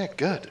 Yeah,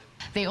 good.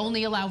 They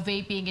only allow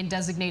vaping in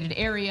designated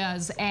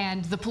areas,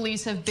 and the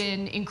police have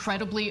been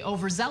incredibly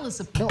overzealous.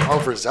 No,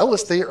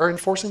 overzealous. They are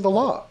enforcing the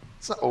law.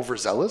 It's not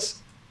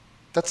overzealous.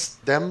 That's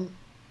them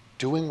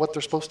doing what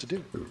they're supposed to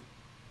do.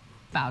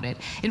 About it.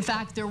 In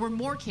fact, there were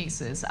more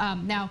cases.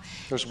 Now,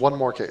 there's one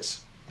more case.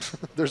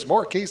 There's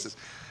more cases.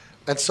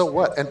 And so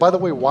what? And by the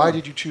way, why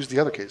did you choose the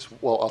other case?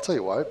 Well, I'll tell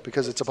you why.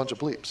 Because it's a bunch of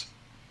bleeps.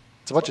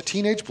 It's a bunch of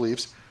teenage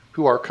bleeps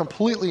who are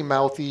completely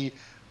mouthy,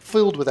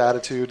 filled with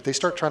attitude. They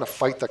start trying to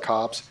fight the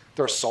cops.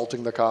 They're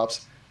assaulting the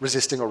cops,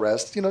 resisting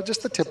arrest. You know,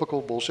 just the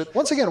typical bullshit.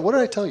 Once again, what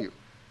did I tell you?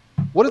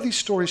 What do these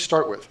stories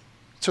start with?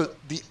 So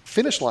the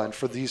finish line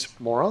for these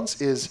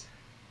morons is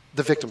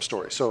the victim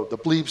story. So the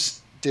bleeps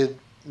did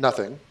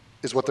nothing,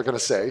 is what they're going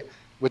to say,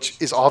 which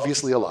is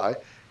obviously a lie.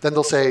 Then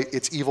they'll say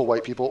it's evil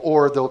white people,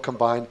 or they'll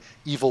combine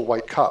evil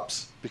white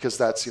cops, because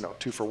that's,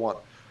 2 for 1.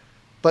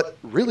 But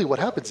really what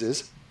happens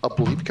is a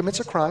bleep commits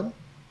a crime,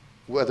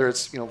 whether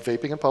it's,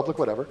 vaping in public,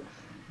 whatever.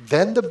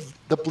 Then the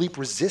bleep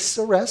resists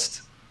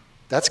arrest.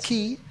 That's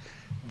key.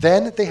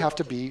 Then they have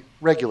to be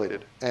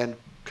regulated and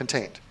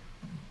contained.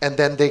 And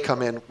then they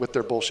come in with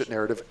their bullshit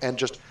narrative and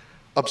just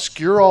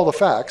obscure all the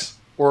facts,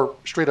 or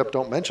straight up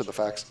don't mention the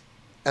facts,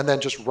 and then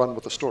just run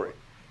with the story.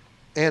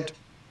 And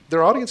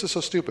their audience is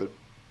so stupid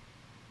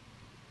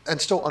and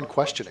still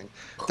unquestioning.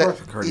 Of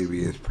course, Cardi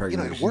B is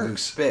pregnant. It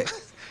works.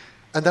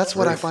 And that's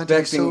what I find to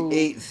be so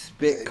it's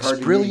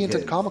brilliant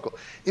and comical.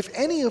 If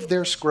any of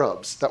their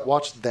scrubs that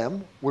watched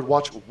them would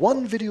watch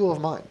one video of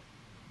mine,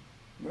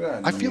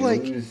 I feel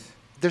like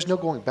there's no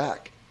going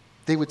back.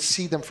 They would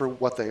see them for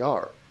what they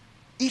are.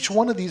 Each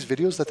one of these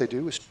videos that they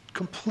do is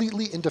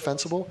completely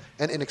indefensible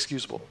and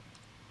inexcusable.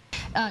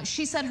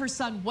 She said her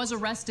son was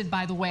arrested,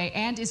 by the way,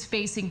 and is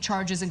facing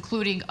charges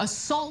including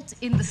assault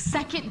in the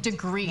 2nd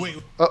degree. Wait,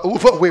 Not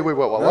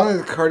only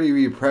is Cardi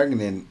B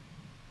pregnant,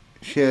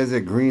 she has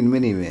a green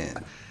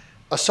minivan.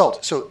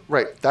 Assault. So,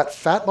 right, that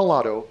fat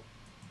mulatto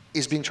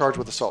is being charged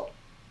with assault.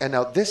 And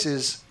now this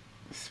is...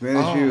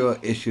 Spanish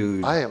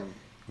issued I am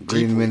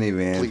green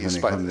minivan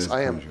pleased by this.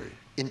 I am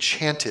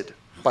enchanted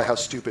by how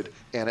stupid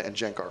Anna and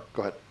Cenk are.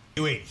 Go ahead.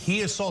 Wait,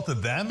 he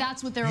assaulted them?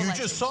 That's what they're You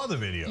alleging. just saw the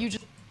video. You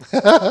just...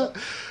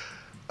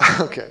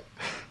 Okay.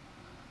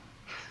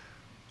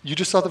 You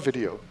just saw the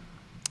video.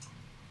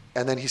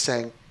 And then he's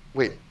saying,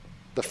 wait,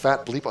 the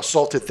fat bleep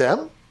assaulted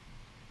them?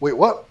 Wait,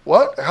 what?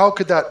 What? How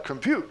could that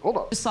compute? Hold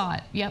on. Saw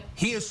it. Yep.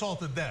 He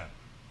assaulted them.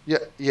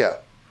 Yeah.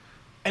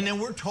 And then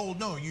we're told,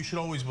 no, you should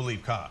always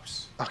believe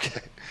cops.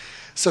 Okay.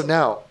 So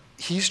now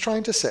he's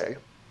trying to say,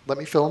 let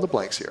me fill in the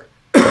blanks here.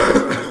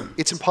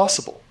 It's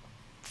impossible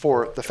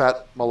for the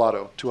fat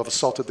mulatto to have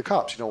assaulted the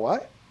cops. You know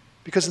why?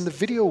 Because in the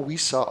video we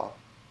saw,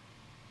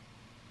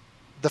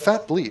 the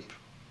fat bleep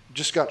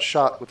just got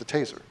shot with a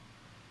taser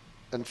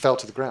and fell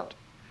to the ground.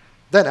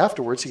 Then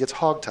afterwards, he gets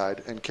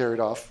hogtied and carried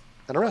off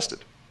and arrested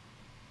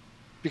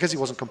because he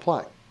wasn't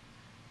complying.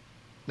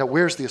 Now,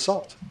 where's the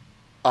assault?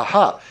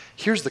 Aha,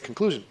 here's the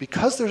conclusion.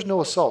 Because there's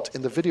no assault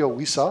in the video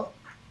we saw,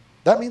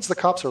 that means the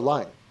cops are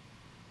lying.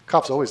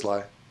 Cops always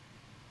lie.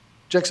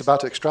 Jake's about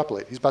to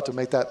extrapolate. He's about to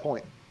make that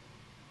point.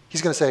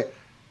 He's going to say,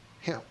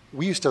 yeah,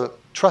 we used to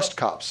trust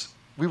cops.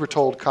 We were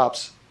told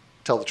cops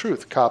tell the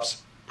truth.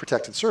 Cops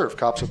protect and serve.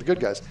 Cops are the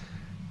good guys.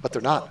 But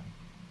they're not.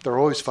 They're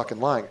always fucking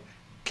lying.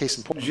 Case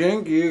in point.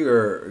 Cenk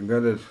Uygur got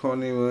a $20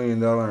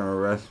 million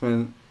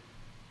arrestment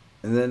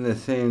and then the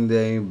same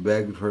day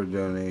begged for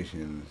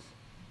donations.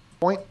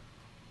 Point.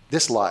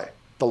 This lie.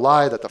 The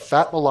lie that the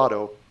fat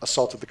mulatto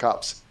assaulted the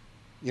cops.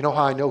 You know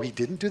how I know he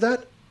didn't do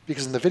that?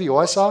 Because in the video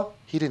I saw,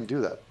 he didn't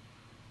do that.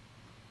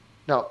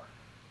 Now,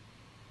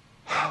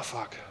 oh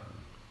fuck.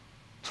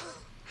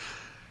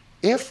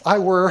 If I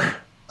were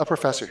a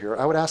professor here,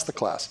 I would ask the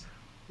class,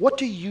 what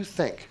do you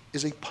think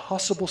is a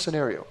possible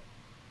scenario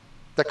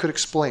that could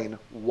explain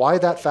why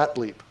that fat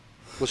bleep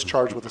was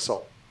charged with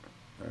assault?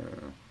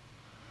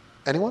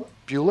 Anyone?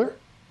 Bueller?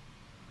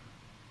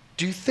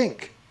 Do you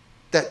think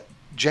that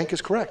Cenk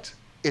is correct?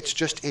 It's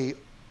just a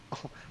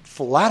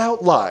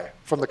flat-out lie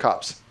from the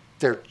cops.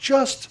 They're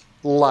just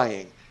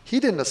lying. He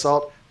didn't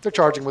assault. They're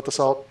charging with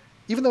assault,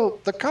 even though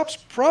the cops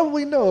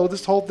probably know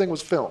this whole thing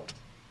was filmed.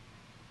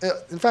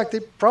 In fact,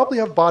 they probably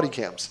have body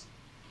cams.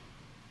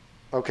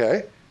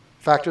 Okay,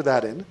 factor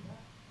that in.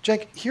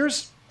 Cenk,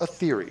 here's a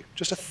theory,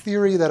 just a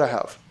theory that I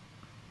have.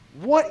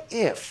 What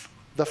if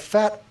the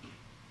fat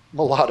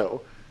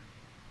mulatto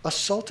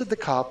assaulted the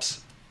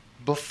cops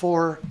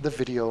before the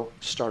video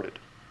started?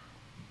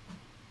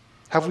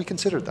 Have we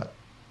considered that?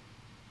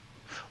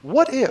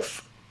 What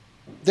if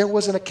there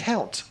was an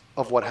account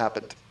of what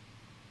happened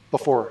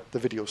before the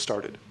video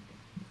started?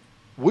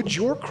 Would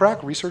your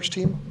crack research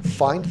team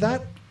find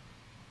that?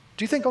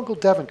 Do you think Uncle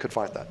Devin could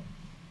find that?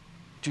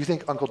 Do you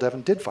think Uncle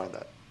Devin did find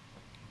that?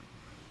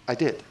 I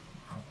did.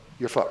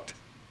 You're fucked.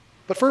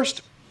 But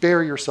first,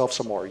 bury yourself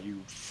some more,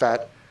 you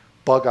fat,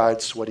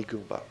 bug-eyed, sweaty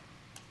Goomba.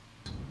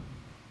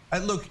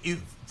 Look,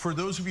 for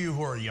those of you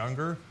who are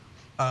younger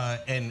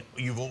and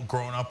you've all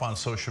grown up on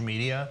social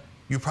media,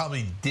 you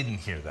probably didn't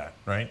hear that,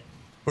 right?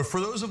 But for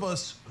those of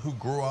us who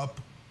grew up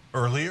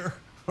earlier,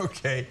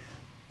 okay,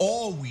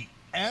 all we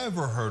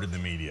ever heard in the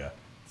media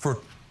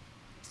for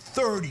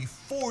 30,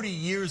 40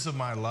 years of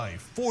my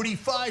life,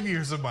 45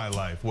 years of my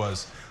life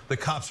was the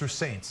cops are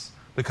saints.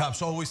 The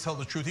cops always tell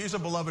the truth. Here's a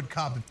beloved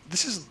cop.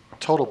 This is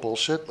total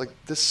bullshit. Like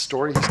this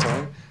story he's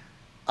telling,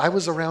 I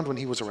was around when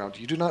he was around.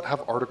 You do not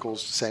have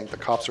articles saying the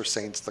cops are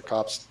saints, the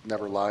cops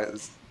never lie.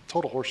 It's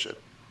total horseshit.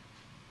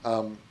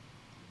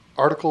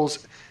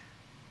 Articles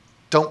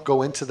don't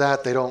go into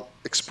that. They don't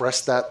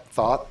express that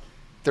thought.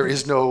 There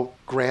is no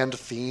grand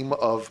theme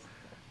of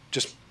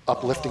just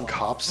uplifting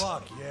cops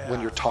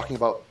when you're talking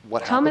about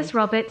what Thomas happened.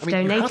 Roberts You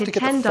have donated to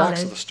get the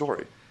facts of $10. the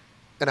story,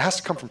 and it has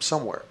to come from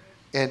somewhere.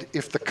 And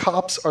if the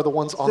cops are the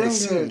ones on the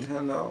scene,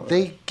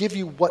 they give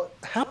you what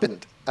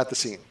happened at the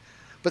scene.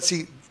 But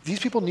see, these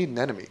people need an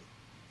enemy.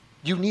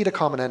 You need a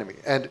common enemy,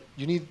 and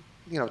you need,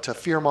 to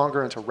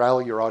fearmonger and to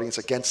rally your audience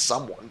against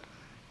someone.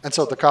 And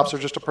so the cops are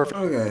just a perfect.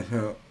 Okay,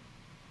 so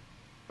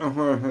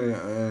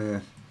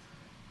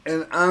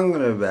and I'm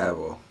gonna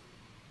babble.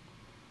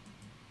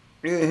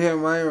 You hear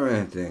my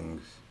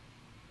rantings.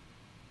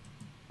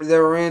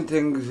 The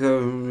rantings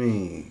of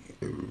me.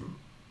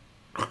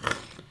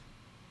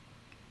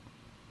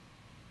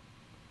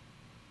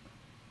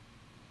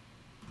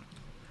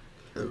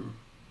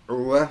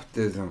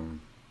 Leftism.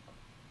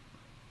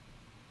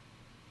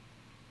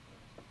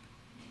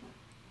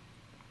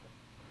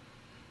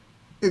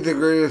 It's the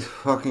greatest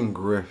fucking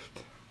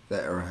grift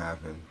that ever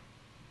happened.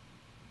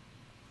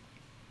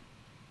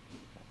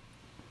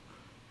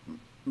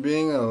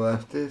 Being a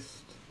leftist,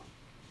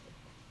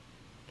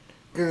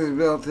 because it's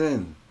built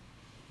in.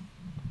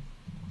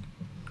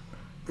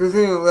 Because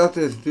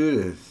leftists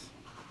do this.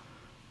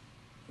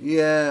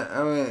 Yeah,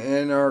 I'm an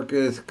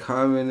anarchist,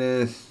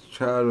 communist,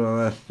 child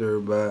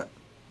molester, but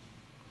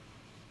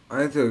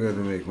I still got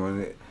to make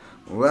money.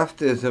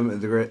 Leftism is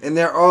the great, and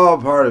they're all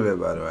part of it,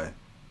 by the way.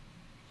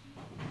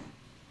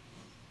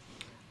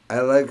 I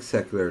like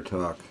secular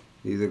talk.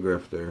 He's a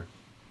grifter.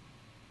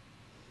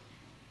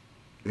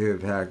 He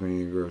attacked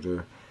me, a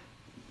grifter.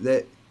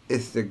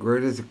 It's the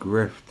greatest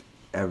grift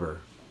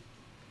ever.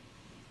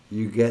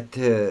 You get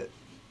to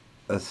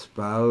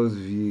espouse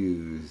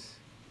views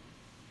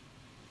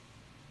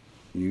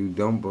you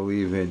don't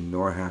believe in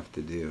nor have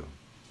to do.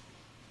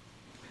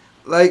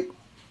 Like,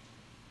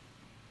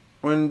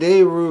 when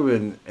Dave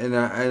Rubin, and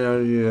I know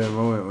you had a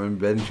moment when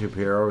Ben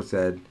Shapiro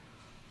said,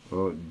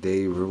 well,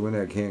 Dave Rubin,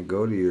 I can't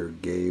go to your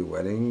gay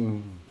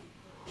wedding.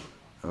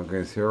 I'm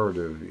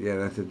conservative. Yeah,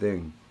 that's the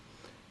thing.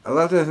 A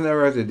leftist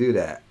never has to do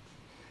that.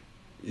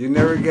 You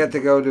never get to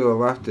go to a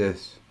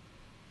leftist.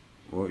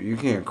 Well, you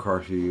can't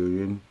crush a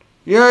union.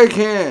 Yeah, I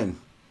can.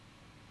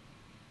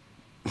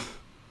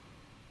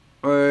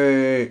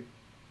 Wait.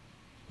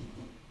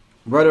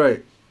 By the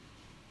way,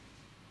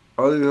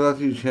 all these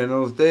lefty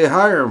channels, they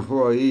hire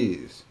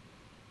employees.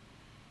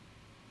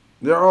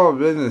 They're all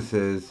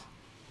businesses.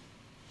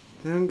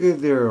 They don't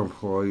give their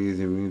employees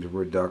a means of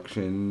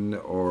reduction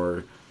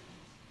or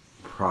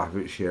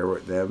profit share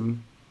with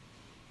them.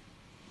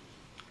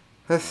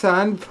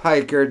 Hassan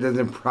Piker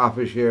doesn't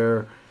profit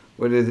share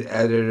with his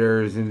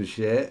editors and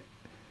shit.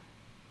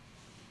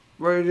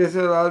 But you're just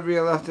allowed to be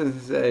a leftist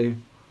and say,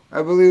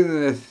 I believe in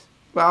this,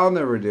 but I'll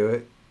never do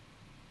it.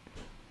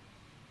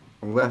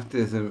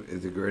 Leftism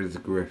is the greatest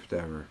grift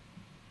ever.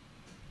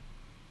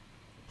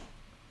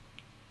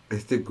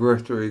 It's the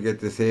grift where you get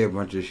to say a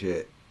bunch of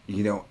shit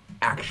you don't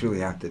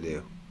actually have to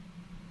do.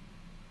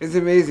 It's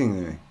amazing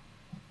to me. It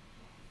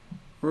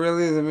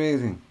really is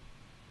amazing.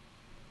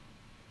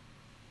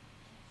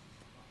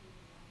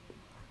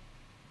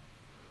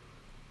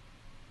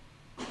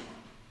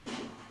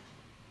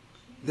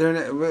 They're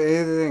not, but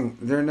here's the thing,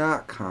 they're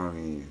not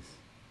commies.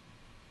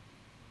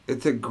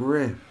 It's a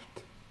grift.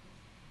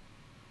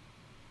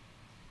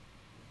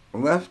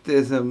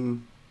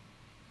 Leftism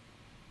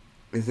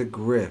is a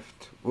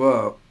grift.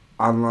 Well,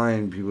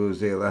 online people who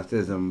say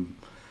leftism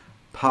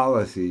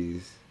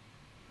policies,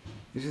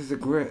 it's just a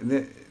grift.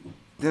 They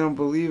don't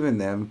believe in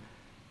them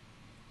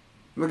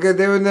because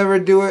they would never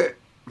do it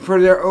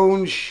for their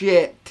own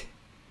shit.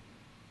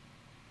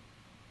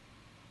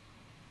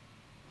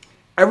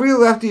 Every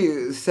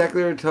lefty,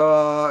 Secular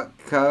Talk,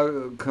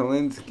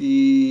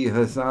 Kalinske,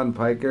 Hassan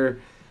Piker,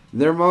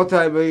 they're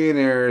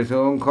multi-billionaires who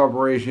own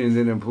corporations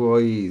and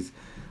employees.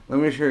 Let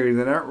me show you,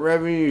 they're not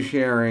revenue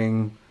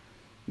sharing.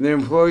 The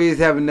employees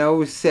have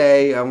no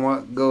say on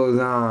what goes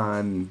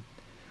on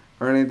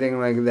or anything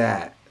like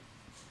that.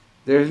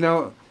 There's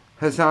no,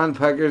 Hassan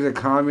Piker's a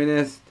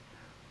communist.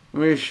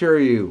 Let me assure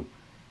you,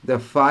 the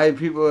 5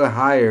 people it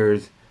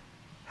hires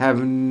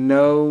have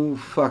no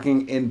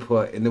fucking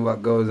input into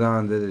what goes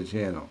on to the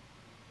channel.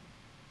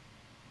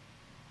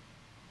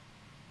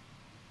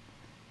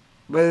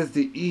 But it's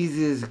the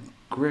easiest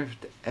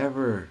grift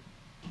ever.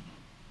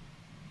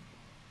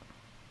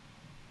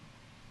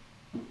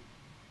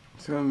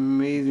 It's so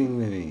amazing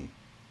to me.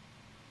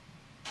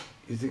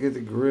 You used to get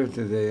the grift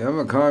and say, I'm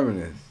a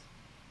communist.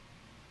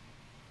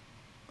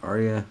 Are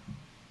ya?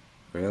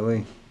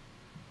 Really?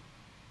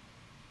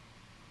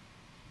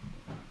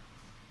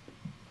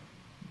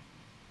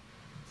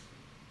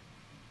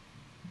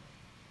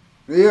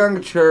 The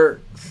Young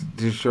Turks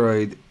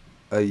destroyed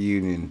a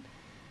union.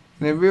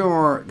 And if you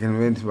weren't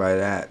convinced by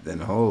that, then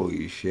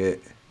holy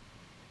shit.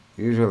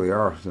 You usually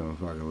are some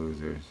fucking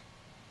losers.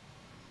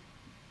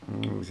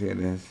 Let me see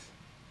this.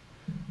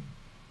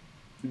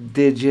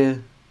 Did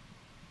you?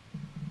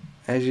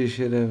 As you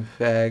should have,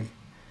 fag.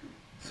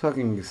 It's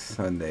fucking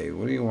Sunday.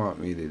 What do you want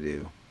me to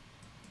do?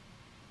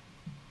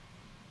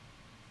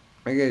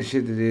 I got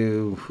shit to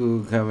do.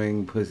 Food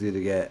coming, pussy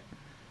to get.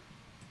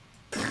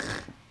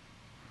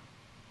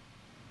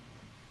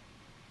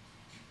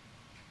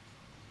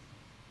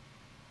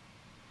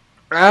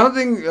 I don't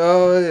think,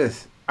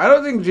 I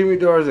don't think Jimmy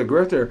Dore is a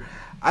grifter.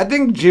 I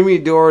think Jimmy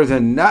Dore is a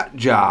nut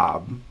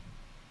job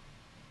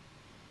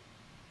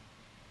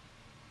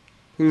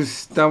who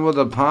stumbled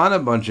upon a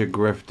bunch of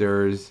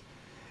grifters.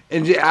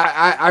 And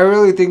I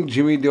really think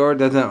Jimmy Dore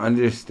doesn't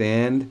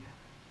understand.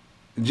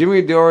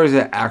 Jimmy Dore is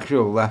an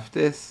actual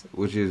leftist,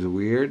 which is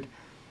weird.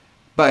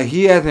 But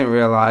he hasn't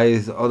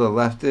realized all the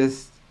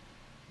leftists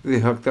they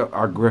hooked up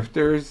are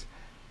grifters.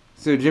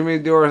 So Jimmy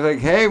Dore is like,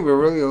 hey, we're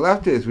really a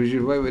leftist. We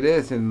should fight with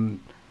this.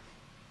 And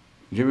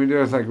Jimmy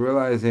Dore is like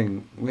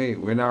realizing, wait,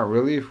 we're not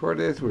really for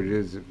this. We're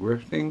just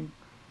grifting.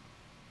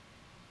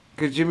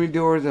 Because Jimmy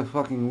Dore is a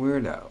fucking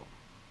weirdo.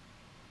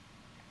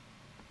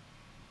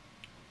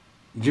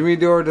 Jimmy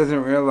Dore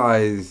doesn't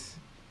realize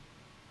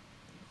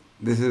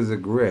this is a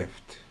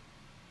grift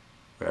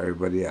for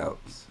everybody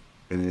else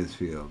in his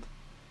field.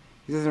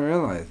 He doesn't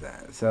realize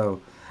that.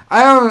 So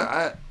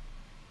I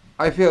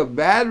feel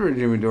bad for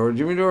Jimmy Dore.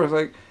 Jimmy Dore is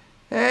like,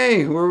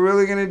 hey, we're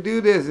really gonna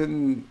do this,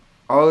 and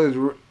all his,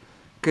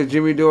 because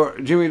Jimmy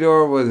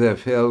Dore was a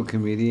failed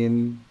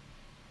comedian.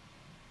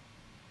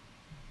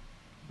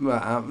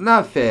 Well,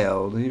 not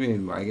failed.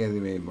 I guess he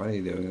made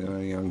money doing it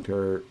on Young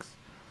Turks.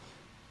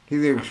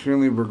 He's an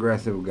extremely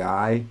progressive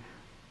guy,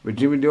 but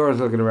Jimmy Dore is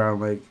looking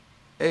around like,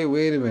 hey,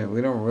 wait a minute,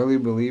 we don't really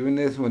believe in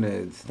this when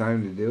it's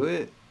time to do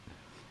it.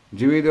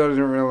 Jimmy Dore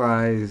doesn't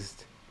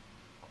realize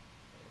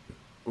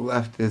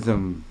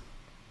leftism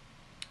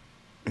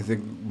is a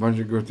bunch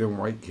of grifting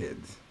white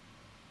kids.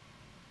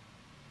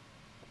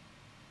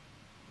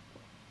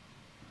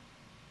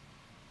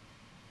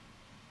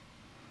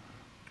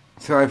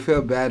 So I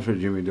feel bad for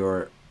Jimmy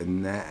Dore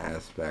in that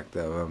aspect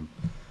of him.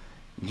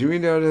 Jimmy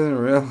Dore doesn't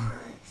realize.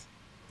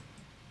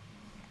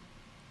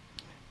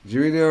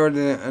 Jimmy Dore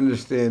didn't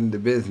understand the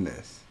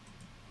business.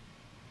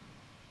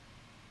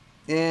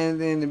 And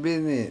then the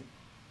business.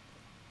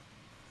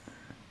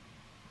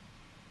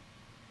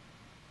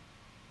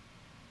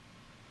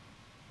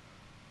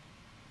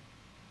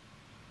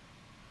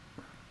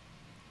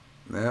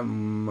 That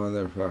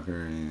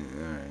motherfucker,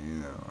 you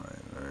know,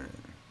 all right.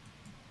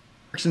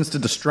 Actions to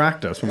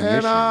distract us from the And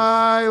issue.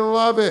 I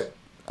love it.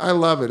 I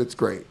love it. It's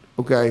great.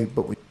 Okay,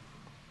 but we.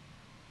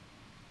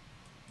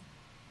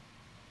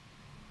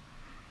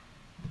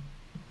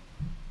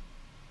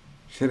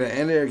 Should I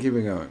end it or keep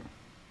it going?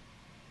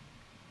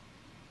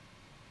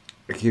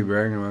 I keep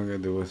bragging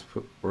about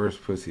the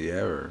worst pussy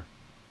ever.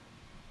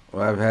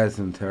 Well, I've had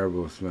some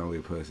terrible smelly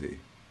pussy.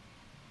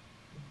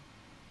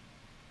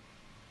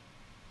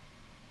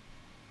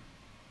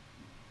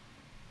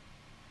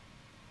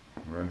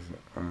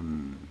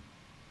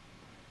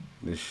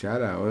 The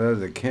shout out, well, that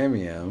was a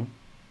cameo.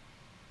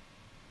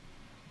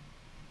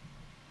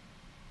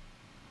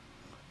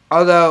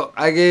 Although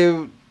I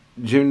gave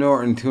Jim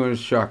Norton 2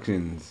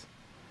 instructions: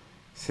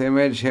 say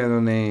my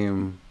channel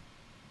name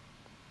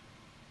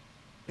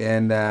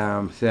and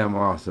say I'm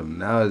awesome.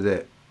 That was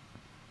it.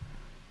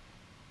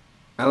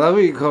 I love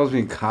how he calls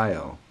me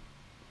Kyle.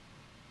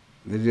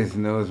 They just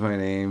knows my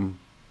name.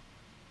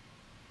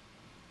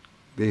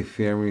 They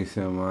fear me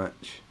so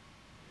much.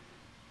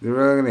 They're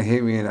really gonna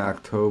hate me in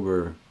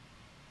October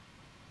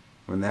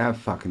when that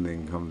fucking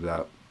thing comes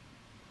up.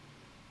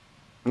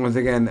 Once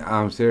again,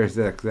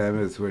 SiriusXM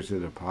has switched to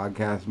the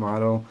podcast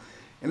model,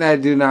 and I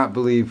do not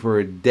believe for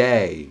a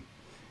day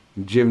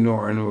Jim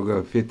Norton will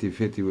go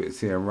 50-50 with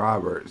Sam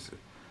Roberts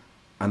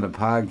on the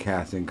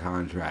podcasting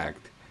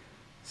contract.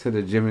 So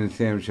the Jim and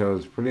Sam show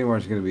is pretty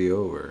much going to be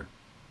over.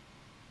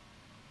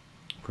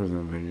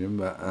 Personal opinion,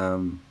 but I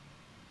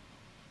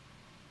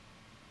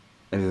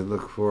just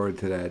look forward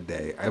to that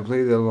day. I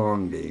play the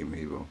long game,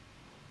 people.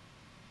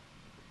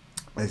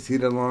 I see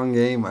the long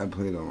game, I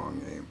play the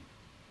long game.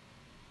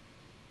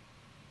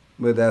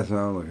 But that's what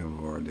I'm looking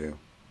forward to.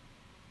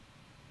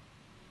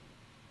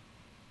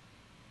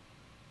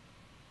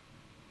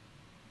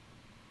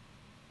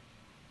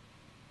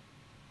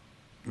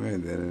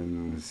 Right,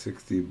 then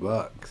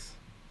 $60.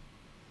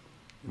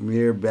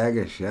 Mere bag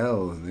of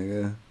shells,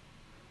 nigga.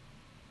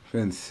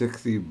 Spend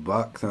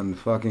 $60 on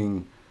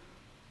fucking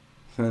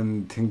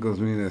son tinkles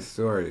me in a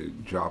store.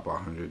 Drop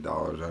 $100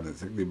 on it.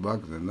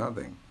 $60 is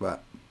nothing.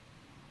 But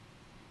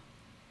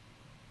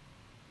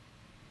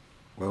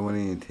well,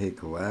 when you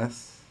take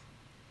less?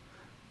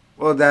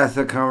 Well, that's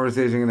the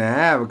conversation you're going to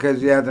have,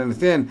 because you have to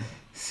understand,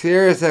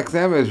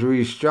 SiriusXM is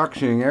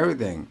restructuring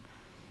everything.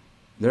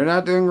 They're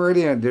not doing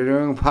radio, they're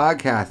doing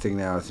podcasting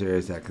now,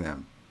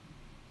 SiriusXM.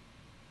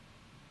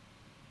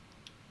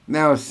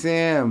 Now,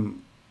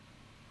 Sam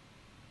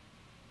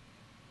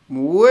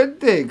would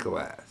take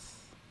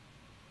less.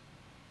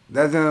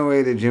 That's the only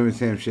way the Jim and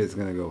Sam shit's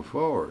going to go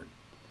forward.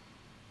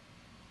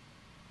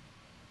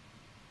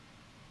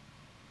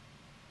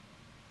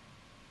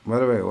 By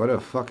the way, what a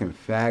fucking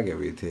faggot if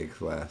he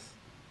takes less.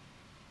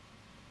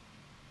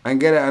 I can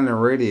get it on the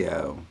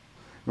radio.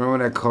 Remember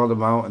when I called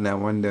him out in that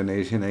one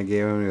donation I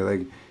gave him? They're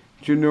like,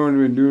 you know what I've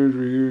been doing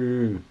for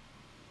you.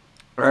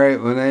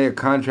 Alright, when your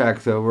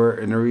contract's over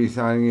and they're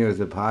re-signing you as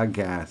a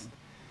podcast,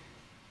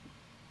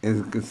 is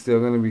it still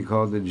going to be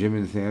called the Jim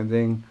and Sam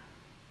thing?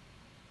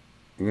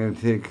 You're going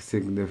to take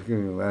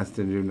significantly less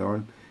than Jim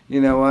Norton? You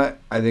know what?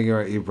 I think you're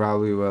right. You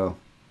probably will.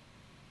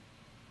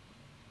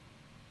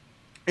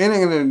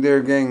 And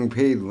they're getting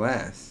paid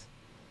less.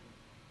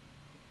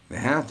 They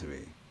have to be.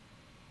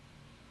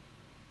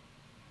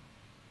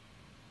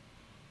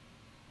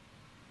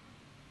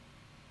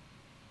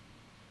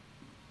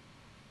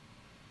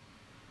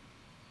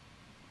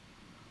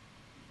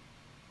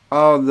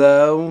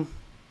 Although,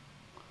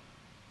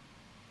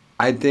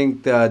 I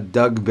think the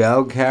Doug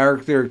Bell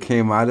character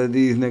came out of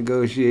these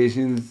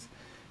negotiations,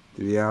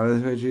 to be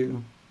honest with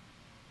you.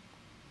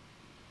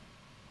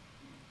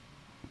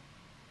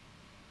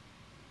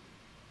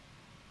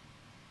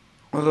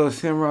 Although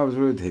Sam Roberts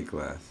would take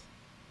less.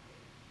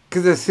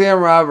 Because if Sam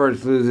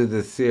Roberts loses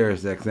the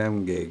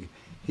SiriusXM gig,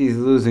 he's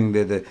losing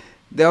the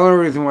only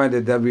reason why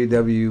the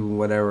WW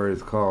whatever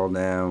it's called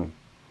now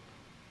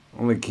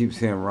only keeps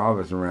Sam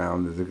Roberts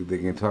around is that they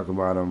can talk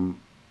about him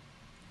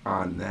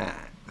on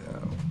that.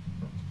 So.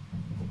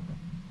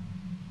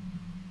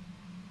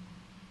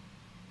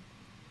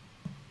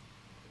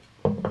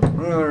 I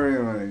don't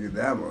really want to get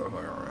that motherfucker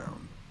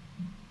around.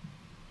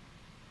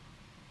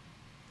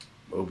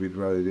 Hope he'd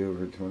probably do it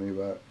for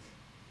 $20.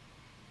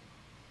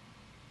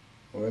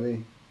 Would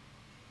he?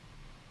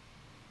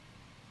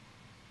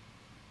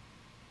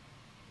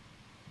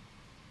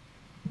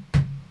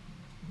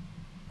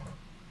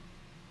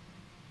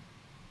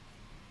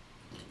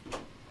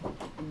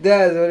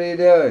 Dad, what are you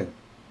doing?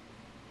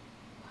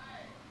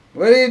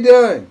 What are you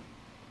doing?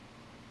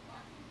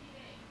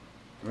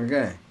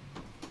 Okay.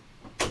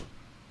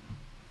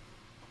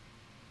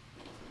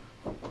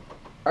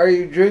 Are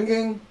you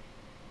drinking?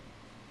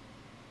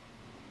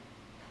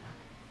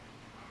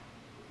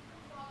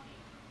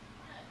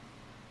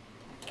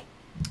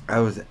 I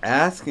was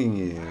asking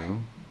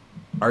you,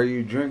 are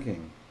you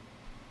drinking?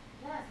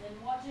 Yes, and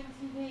watching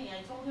TV.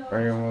 I told you.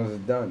 Are you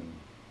almost done?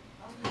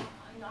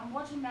 I'm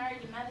watching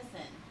Married to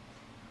Medicine.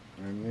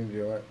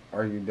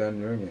 Are you done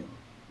drinking?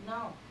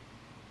 No.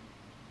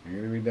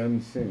 You're gonna be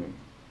done soon.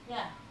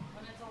 Yeah,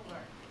 when it's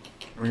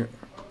over.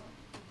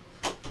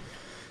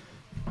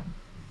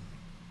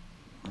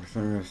 So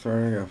I'm gonna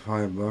start. I got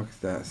 $5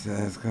 that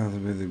says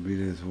constantly to beat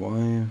his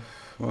wife.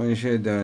 Well, you should have done